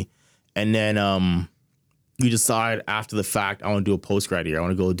may be, and then you decide after the fact, I want to do a post-grad year, I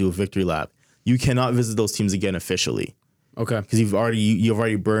want to go do a victory lap, you cannot visit those teams again officially. Okay. Because you've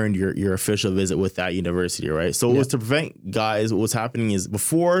already burned your official visit with that university, right? So it was to prevent guys. What was happening is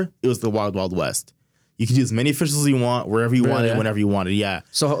before it was the Wild Wild West. You could do as many officials as you want, wherever you wanted, whenever you wanted. Yeah.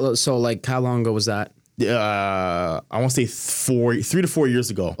 So like how long ago was that? I want to say 3 to 4 years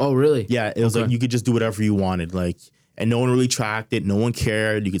ago. Oh, really? Yeah. It was like you could just do whatever you wanted, like, and no one really tracked it. No one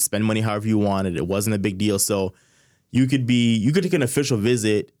cared. You could spend money however you wanted. It wasn't a big deal. So you could take an official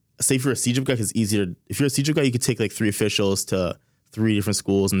visit. Say if you're a CJIP guy, it's easier. If you're a CJIP guy, you could take like 3 officials to 3 different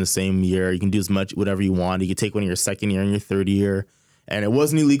schools in the same year. You can do as much, whatever you want. You could take one in your second year and your third year. And it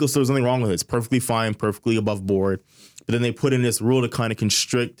wasn't illegal, so there's nothing wrong with it. It's perfectly fine, perfectly above board. But then they put in this rule to kind of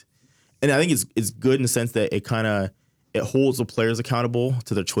constrict. And I think it's good in the sense that it holds the players accountable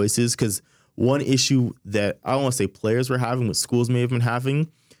to their choices. Because one issue that I don't want to say players were having, what schools may have been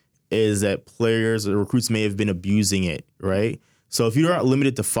having, is that players or recruits may have been abusing it, right? So if you're not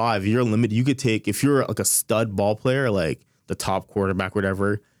limited to 5, you could take, if you're like a stud ball player, like the top quarterback,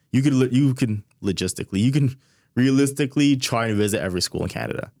 whatever, you can realistically try and visit every school in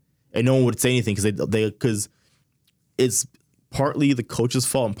Canada. And no one would say anything because it's partly the coach's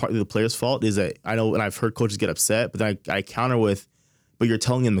fault and partly the player's fault. Is that I know, and I've heard coaches get upset, but then I counter with, but you're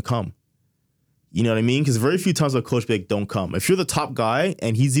telling him to come. You know what I mean? Because very few times a coach be like, don't come. If you're the top guy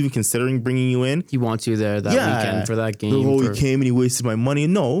and he's even considering bringing you in. He wants you there that weekend for that game. He came and he wasted my money.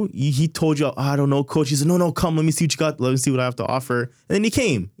 No, he told you, I don't know, coach. He said, no, come. Let me see what you got. Let me see what I have to offer. And then he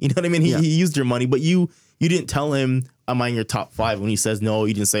came. You know what I mean? He used your money, but you didn't tell him, am I in your top 5? When he says no,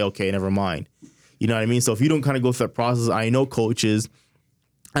 you didn't say, okay, never mind. You know what I mean? So if you don't kind of go through that process, I know coaches,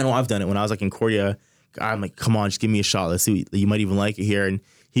 I know I've done it. When I was like in Korea, I'm like, come on, just give me a shot. Let's see. You might even like it here. And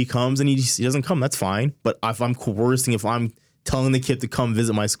he comes and he doesn't come. That's fine. But if I'm coercing, if I'm telling the kid to come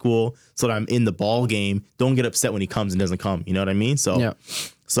visit my school so that I'm in the ball game, don't get upset when he comes and doesn't come. You know what I mean? So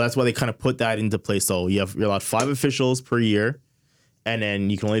that's why they kind of put that into place. So you're allowed 5 officials per year, and then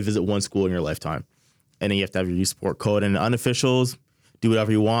you can only visit 1 school in your lifetime. And then you have to have your youth sport code. And unofficials, do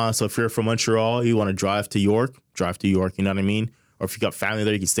whatever you want. So if you're from Montreal, you want to drive to York, you know what I mean? Or if you got family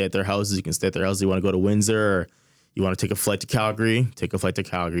there, you can stay at their houses. You can stay at their houses. You want to go to Windsor, or you want to take a flight to Calgary, take a flight to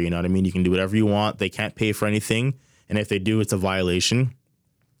Calgary. You know what I mean? You can do whatever you want. They can't pay for anything. And if they do, it's a violation.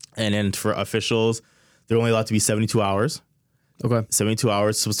 And then for officials, they're only allowed to be 72 hours. Okay. 72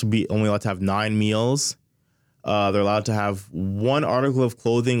 hours. Supposed to be only allowed to have 9 meals. They're allowed to have 1 article of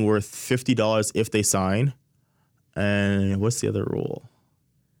clothing worth $50 if they sign. And what's the other rule?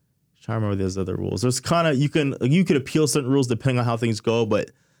 I'm trying to remember those other rules. There's kind of you could appeal certain rules depending on how things go,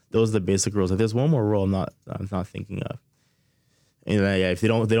 but those are the basic rules. Like there's one more rule I'm not thinking of. And if they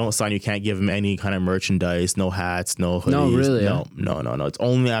don't sign, you can't give them any kind of merchandise, no hats, no hoodies. No, really? No. It's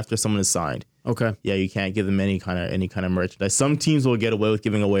only after someone is signed. Okay. Yeah, you can't give them any kind of merchandise. Some teams will get away with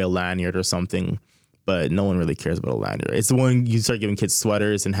giving away a lanyard or something, but no one really cares about a lanyard. It's the one you start giving kids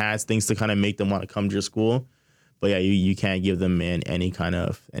sweaters and hats, things to kind of make them want to come to your school. But yeah, you can't give them any kind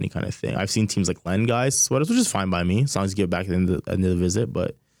of thing. I've seen teams like lend guys sweaters, which is fine by me, as long as you give back at the end of the visit.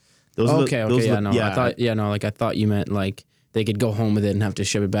 But those I thought you meant like they could go home with it and have to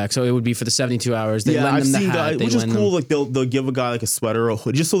ship it back. So it would be for the 72 hours. They lend them the hat, guys, which is cool. Like they'll give a guy like a sweater or a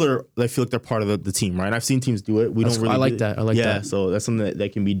hoodie just so they feel like they're part of the team, right? I've seen teams do it. I like that. Yeah, so that's something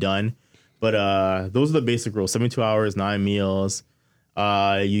that can be done. But those are the basic rules: 72 hours, 9 meals.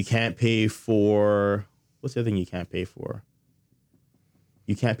 You can't pay for. What's the other thing you can't pay for?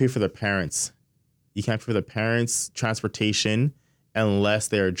 You can't pay for their parents. You can't pay for their parents' transportation unless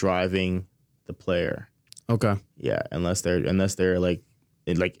they are driving the player. Okay. Yeah, unless they're like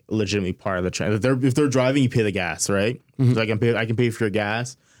legitimately part of the train. If they're driving, you pay the gas, right? Mm-hmm. So I can pay for your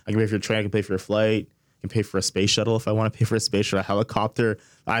gas. I can pay for your train. I can pay for your flight. I can pay for a space shuttle if I want to pay for a space shuttle, a helicopter.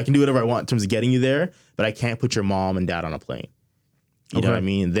 I can do whatever I want in terms of getting you there, but I can't put your mom and dad on a plane. You know what I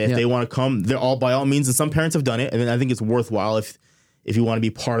mean? If they want to come, they're all by all means. And some parents have done it, and I think it's worthwhile if you want to be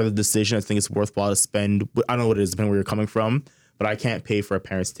part of the decision. I think it's worthwhile to spend. I don't know what it is, depending where you're coming from, but I can't pay for a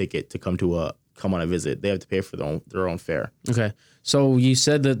parent's ticket to come on a visit. They have to pay for their own fare. Okay, so you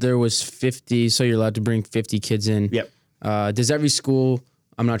said that there was 50, so you're allowed to bring 50 kids in. Yep. Does every school?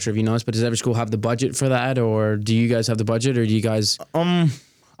 I'm not sure if you know this, but does every school have the budget for that, or do you guys have the budget, or do you guys?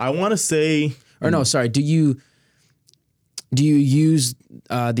 I want to say. Or no, sorry. Do you use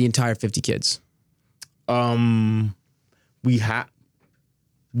the entire 50 kids? We had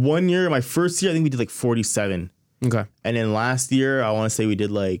 1 year, my first year, I think we did like 47. Okay. And then last year, I want to say we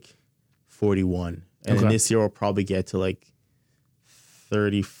did like 41. And then this year, we'll probably get to like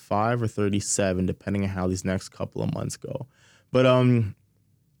 35 or 37, depending on how these next couple of months go. But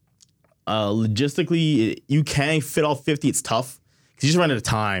logistically, you can't fit all 50. It's tough because you just run out of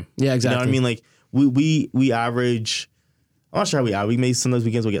time. Yeah, exactly. You know what I mean? Like we average. I'm not sure how we average. We may sometimes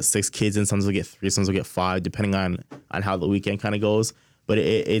weekends we'll get 6 kids in, sometimes we'll get 3, sometimes we'll get 5, depending on how the weekend kind of goes. But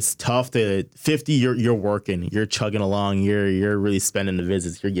it's tough to 50. You're working, you're chugging along, you're really spending the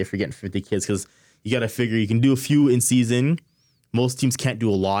visits. If you're getting 50 kids, because you got to figure you can do a few in season. Most teams can't do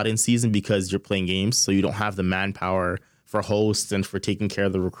a lot in season because you're playing games, so you don't have the manpower for hosts and for taking care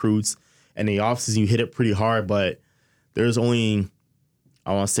of the recruits. And in the offseason, you hit it pretty hard, but there's only,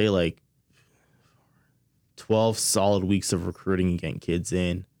 I want to say, like 12 solid weeks of recruiting and getting kids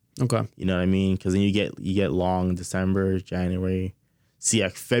in. Okay. You know what I mean? Because then you get long December, January. See,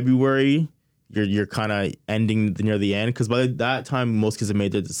 like February, you're kind of ending near the end, because by that time, most kids have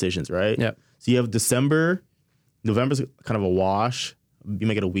made their decisions, right? Yeah. So you have December, November's kind of a wash. You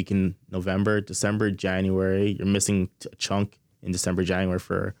might get a week in November, December, January. You're missing a chunk in December, January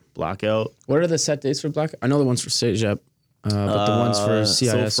for blackout. What are the set dates for blackout? I know the ones for CEGEP, but the ones for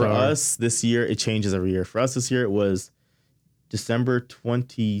CIS. So for us this year, it changes every year. For us this year, it was December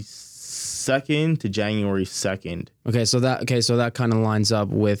 22nd to January 2nd. Okay, so that kind of lines up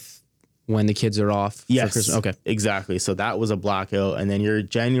with when the kids are off. Yes. For Christmas. Okay. Exactly. So that was a blackout, and then your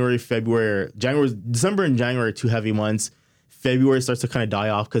December and January are 2 heavy months. February starts to kind of die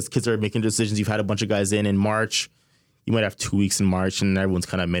off because kids are making decisions. You've had a bunch of guys in March. You might have 2 weeks in March, and everyone's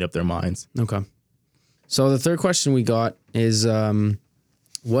kind of made up their minds. Okay. So the third question we got is,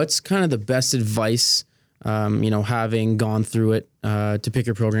 what's kind of the best advice, having gone through it, to pick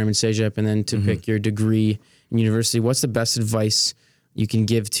your program in CEGEP and then to pick your degree in university? What's the best advice you can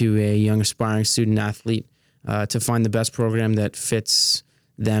give to a young aspiring student athlete to find the best program that fits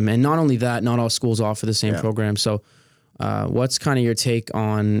them? And not only that, not all schools offer the same program. So what's kind of your take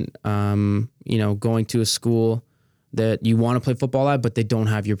on, going to a school that you want to play football at, but they don't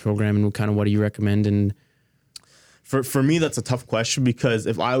have your program, and kind of what do you recommend? And for me, that's a tough question, because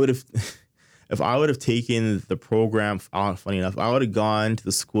if I would have taken the program, funny enough, I would have gone to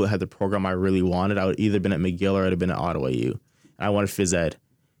the school that had the program I really wanted. I would either been at McGill or I'd have been at Ottawa U. And I wanted phys ed.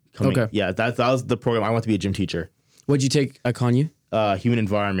 Okay. Yeah, that was the program. I want to be a gym teacher. What'd you take at ConU? Human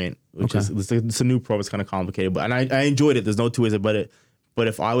environment, which is it's a new program. It's kind of complicated, but I enjoyed it. There's no two ways about it. But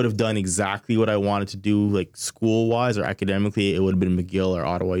if I would have done exactly what I wanted to do, like school-wise or academically, it would have been McGill or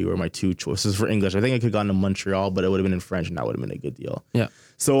Ottawa U were my 2 choices for English. I think I could have gone to Montreal, but it would have been in French, and that would have been a good deal. Yeah.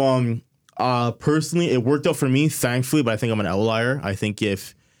 So personally, it worked out for me, thankfully, but I think I'm an outlier. I think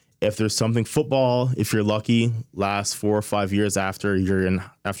if if there's something football, if you're lucky, lasts 4 or 5 years after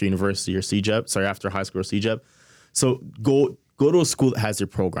university or after high school or CJEP. So go to a school that has your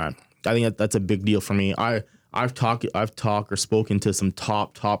program. I think that's a big deal for me. I've talked or spoken to some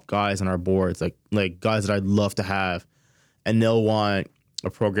top guys on our boards, like guys that I'd love to have, and they'll want a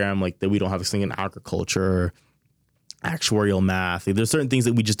program like that we don't have, this thing in agriculture, actuarial math. Like, there's certain things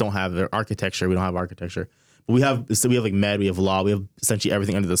that we just don't have. Architecture, we don't have architecture. But we have like med, we have law, we have essentially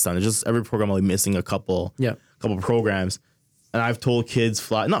everything under the sun. There's just every program only missing a couple programs. And I've told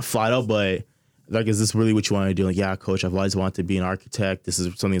kids not flat out, but like, is this really what you want to do? Like, yeah, coach, I've always wanted to be an architect. This is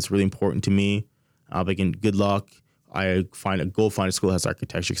something that's really important to me. Again, good luck. Go find a school that has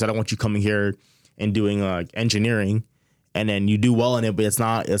architecture, because I don't want you coming here and doing engineering, and then you do well in it, but it's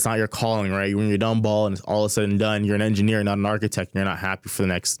not your calling, right? When you're done ball and it's all of a sudden done, you're an engineer, not an architect, and you're not happy for the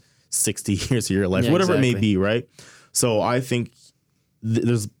next 60 years of your life, whatever it may be, right? So I think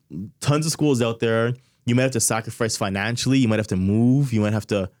there's tons of schools out there. You might have to sacrifice financially. You might have to move. You might have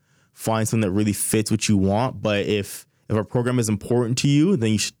to find something that really fits what you want. But if a program is important to you,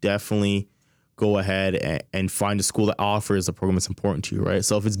 then you should definitely go ahead and find a school that offers a program that's important to you, right?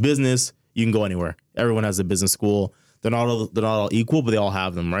 So if it's business, you can go anywhere. Everyone has a business school. They're not all equal, but they all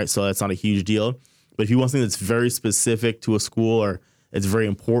have them, right? So that's not a huge deal. But if you want something that's very specific to a school or it's very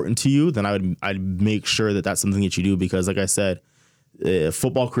important to you, then I'd make sure that that's something that you do, because like I said,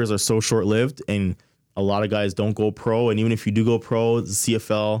 football careers are so short-lived, and a lot of guys don't go pro. And even if you do go pro, the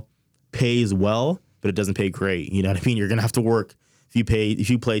CFL pays well, but it doesn't pay great. You know what I mean? You're gonna have to work. If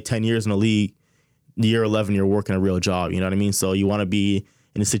you play 10 years in a league, year 11 you're working a real job. You know what I mean? So you want to be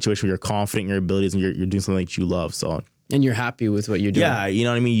in a situation where you're confident in your abilities and you're doing something that you love. So, and you're happy with what you're doing. Yeah, you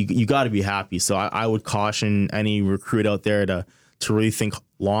know what I mean? You got to be happy. So I would caution any recruit out there to really think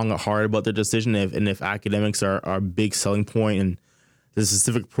long and hard about their decision. If academics are a big selling point and there's a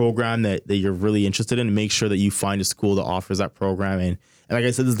specific program that you're really interested in, make sure that you find a school that offers that program. And like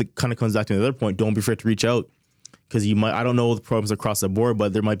I said, this kind of comes back to the other point. Don't be afraid to reach out, because I don't know the programs across the board,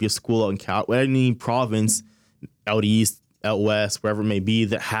 but there might be a school out in any province, out east, out west, wherever it may be,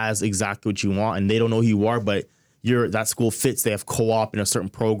 that has exactly what you want, and they don't know who you are, but that school fits. They have co-op in a certain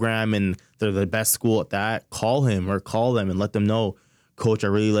program, and they're the best school at that. Call him or call them and let them know, coach, I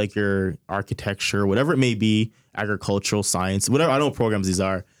really like your architecture, whatever it may be, agricultural science, whatever. I don't know what programs these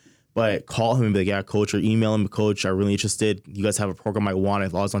are, but call him and be like, yeah, coach, or email him, coach, I'm really interested. You guys have a program I want.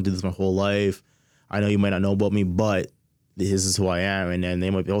 I've always wanted to do this my whole life. I know you might not know about me, but this is who I am. And then they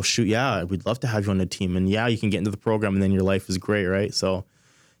might be, oh, shoot, yeah, we'd love to have you on the team. And yeah, you can get into the program, and then your life is great, right? So,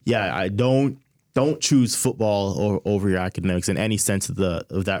 yeah, I don't choose football over your academics in any sense of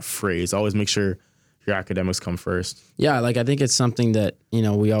that phrase. Always make sure your academics come first. Yeah, like I think it's something that,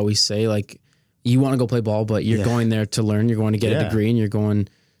 we always say, like, you want to go play ball, but you're going there to learn. You're going to get a degree, and you're going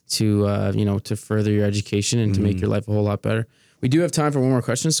to, to further your education and to make your life a whole lot better. We do have time for one more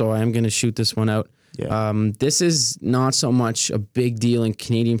question, so I am going to shoot this one out. Yeah. This is not so much a big deal in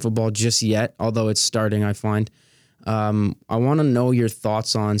Canadian football just yet, although it's starting, I find. I want to know your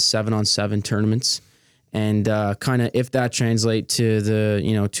thoughts on 7-on-7 tournaments, and kind of if that translates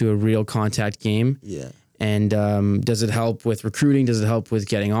to to a real contact game. Yeah. And does it help with recruiting? Does it help with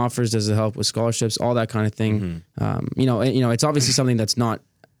getting offers? Does it help with scholarships? All that kind of thing. It's obviously something that's not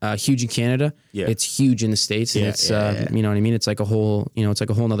huge in Canada. Yeah. It's huge in the States, and it's you know what I mean. It's like a whole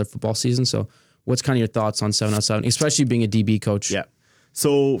nother football season. So, what's kind of your thoughts on 7-on-7, especially being a DB coach? Yeah.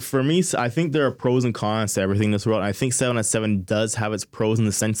 So for me, I think there are pros and cons to everything in this world. I think 7-on-7 does have its pros in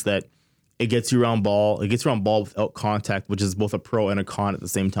the sense that it gets you around ball. It gets you around ball without contact, which is both a pro and a con at the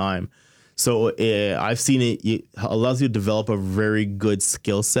same time. So I've seen it allows you to develop a very good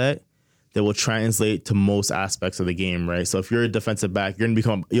skill set that will translate to most aspects of the game, right? So if you're a defensive back, you'll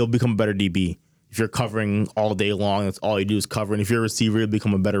become a better DB. If you're covering all day long, that's all you do is cover. And if you're a receiver, you'll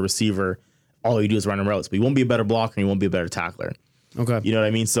become a better receiver. All you do is run routes, but you won't be a better blocker and you won't be a better tackler. Okay. You know what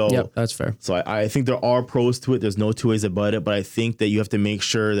I mean? So yep, that's fair. So I think there are pros to it. There's no two ways about it, but I think that you have to make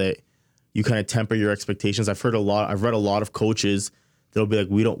sure that you kind of temper your expectations. I've read a lot of coaches that'll be like,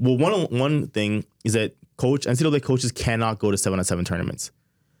 one thing is that NCAA coaches cannot go to 7-on-7 tournaments.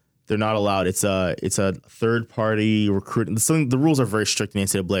 They're not allowed. It's a third party recruiting. The rules are very strict in the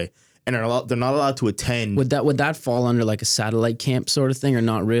NCAA. And they're not allowed to attend. Would that fall under like a satellite camp sort of thing, or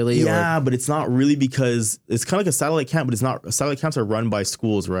not really? Yeah, but it's not really, because it's kind of like a satellite camp, but it's not. Satellite camps are run by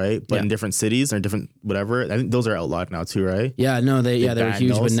schools, right? But in different cities or different whatever. I think those are outlawed now too, right? Yeah, no, they were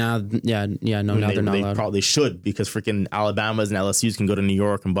huge, but now, now they're not allowed. Probably should, because freaking Alabamas and LSUs can go to New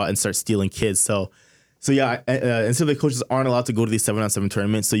York and start stealing kids. So yeah, NCAA coaches aren't allowed to go to these 7-on-7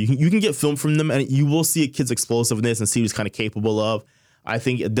 tournaments. So you can get film from them, and you will see a kid's explosiveness and see what he's kind of capable of. I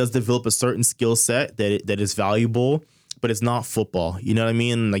think it does develop a certain skill set that is valuable, but it's not football. You know what I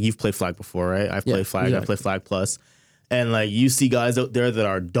mean? Like, you've played flag before, right? I've played flag. Exactly. I've played flag plus. And like, you see guys out there that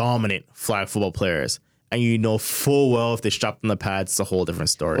are dominant flag football players, and you know full well if they strapped on the pads, it's a whole different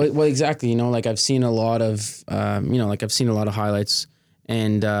story. Well, exactly. You know, like I've seen a lot of, I've seen a lot of highlights,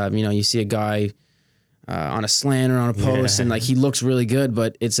 and you see a guy on a slant or on a post, and like he looks really good,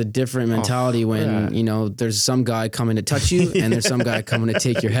 but it's a different mentality when there's some guy coming to touch you, and there's some guy coming to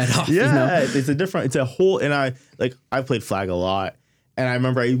take your head off. It's a whole. And I played flag a lot, and I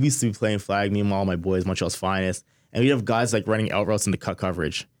remember I used to be playing flag. Me and all my boys, Montreal's finest, and we have guys like running out routes into cut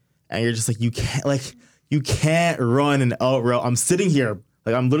coverage, and you're just like, you can't run an out route. I'm sitting here,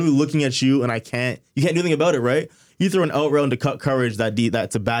 like I'm literally looking at you, and you can't do anything about it, right? You throw an out route into cut coverage,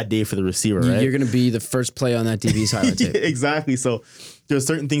 that's a bad day for the receiver, right? You're going to be the first play on that DB's highlight tape. Exactly. So there's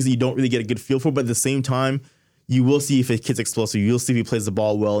certain things that you don't really get a good feel for, but at the same time, you will see if a kid's explosive. You'll see if he plays the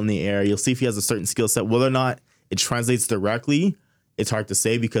ball well in the air. You'll see if he has a certain skill set. Whether or not it translates directly, it's hard to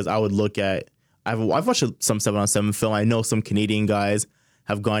say, because I would look at, I've watched some 7-on-7 film. I know some Canadian guys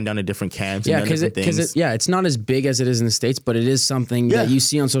have gone down to different camps. Yeah, because it's not as big as it is in the States, but it is something that you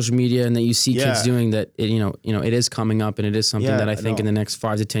see on social media and that you see kids doing. That it is coming up, and it is something that I think in the next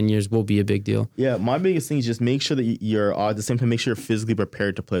 5 to 10 years will be a big deal. Yeah, my biggest thing is just make sure that you're at the same time, make sure you're physically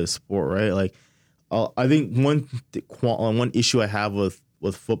prepared to play the sport, right? Like, I think one issue I have with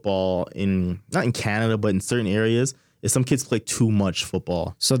football not in Canada, but in certain areas, is some kids play too much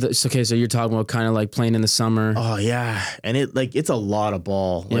football. So you're talking about kind of like playing in the summer. Oh yeah, and it's a lot of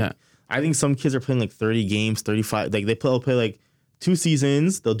ball. Like, I think some kids are playing like 30 games, 35. Like, they'll play like 2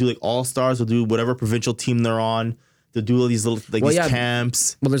 seasons. They'll do like all-stars. They'll do whatever provincial team they're on. They'll do all these little these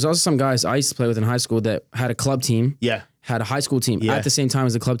camps. Well, there's also some guys I used to play with in high school that had a club team. Yeah. Had a high school team at the same time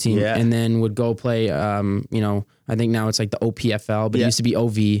as the club team, and then would go play. I think now it's like the OPFL, but it used to be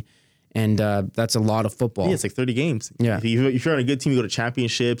OV. And that's a lot of football. Yeah, it's like 30 games. Yeah. If you're on a good team, you go to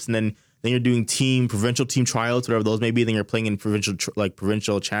championships, and then you're doing provincial team tryouts, whatever those may be. Then you're playing in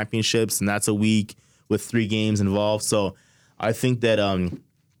provincial championships, and that's a week with 3 games involved. So I think that I don't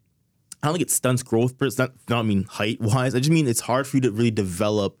think it stunts growth, but it's not height-wise. I just mean it's hard for you to really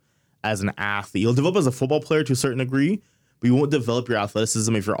develop as an athlete. You'll develop as a football player to a certain degree, but you won't develop your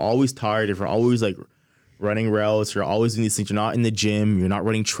athleticism if you're always tired, if you're always like running routes, you're always doing these things, you're not in the gym, you're not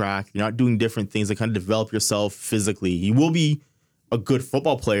running track, you're not doing different things that kind of develop yourself physically. You will be a good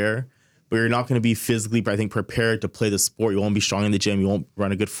football player, but you're not going to be physically, I think, prepared to play the sport. You won't be strong in the gym, you won't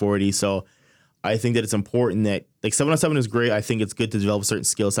run a good 40. So I think that it's important that, like, 7-on-7 is great. I think it's good to develop certain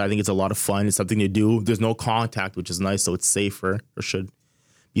skills. I think it's a lot of fun. It's something to do. There's no contact, which is nice, so it's safer, or should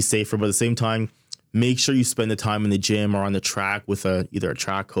be safer. But at the same time, make sure you spend the time in the gym or on the track with either a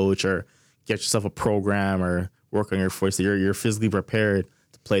track coach, or get yourself a program, or work on your voice so you're physically prepared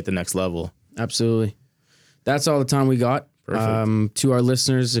to play at the next level. Absolutely. That's all the time we got. Perfect. To our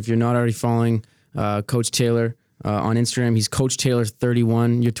listeners, if you're not already following Coach Taylor on Instagram, he's Coach Taylor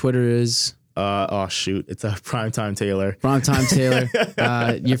 31. Your Twitter is? It's a Primetime Taylor. Primetime Taylor.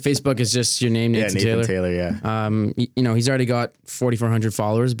 Your Facebook is just your name, Nathan Taylor. Yeah. He's already got 4,400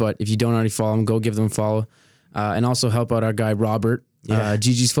 followers, but if you don't already follow him, go give them a follow. And also help out our guy, Robert.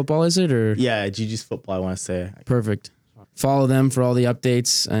 GG's Football, is it? Or yeah, GG's Football, I want to say. Perfect. Follow them for all the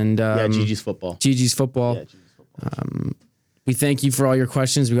updates. And GG's Football. GG's Football. Yeah, GG's Football. We thank you for all your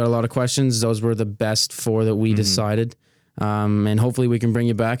questions. We got a lot of questions. Those were the best 4 that we decided. And hopefully we can bring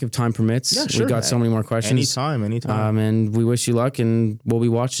you back if time permits. Yeah, sure. We got so many more questions. Anytime. And we wish you luck, and we'll be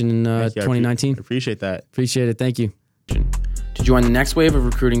watching in 2019. Appreciate that. Appreciate it. Thank you. To join the next wave of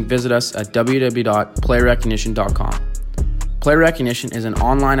recruiting, visit us at www.playrecognition.com. Player Recognition is an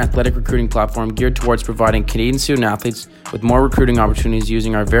online athletic recruiting platform geared towards providing Canadian student athletes with more recruiting opportunities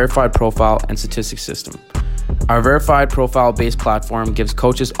using our verified profile and statistics system. Our verified profile-based platform gives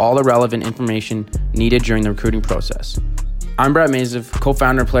coaches all the relevant information needed during the recruiting process. I'm Brad Mazev,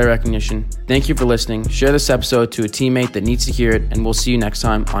 co-founder of Player Recognition. Thank you for listening. Share this episode to a teammate that needs to hear it, and we'll see you next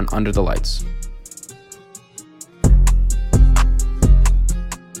time on Under the Lights.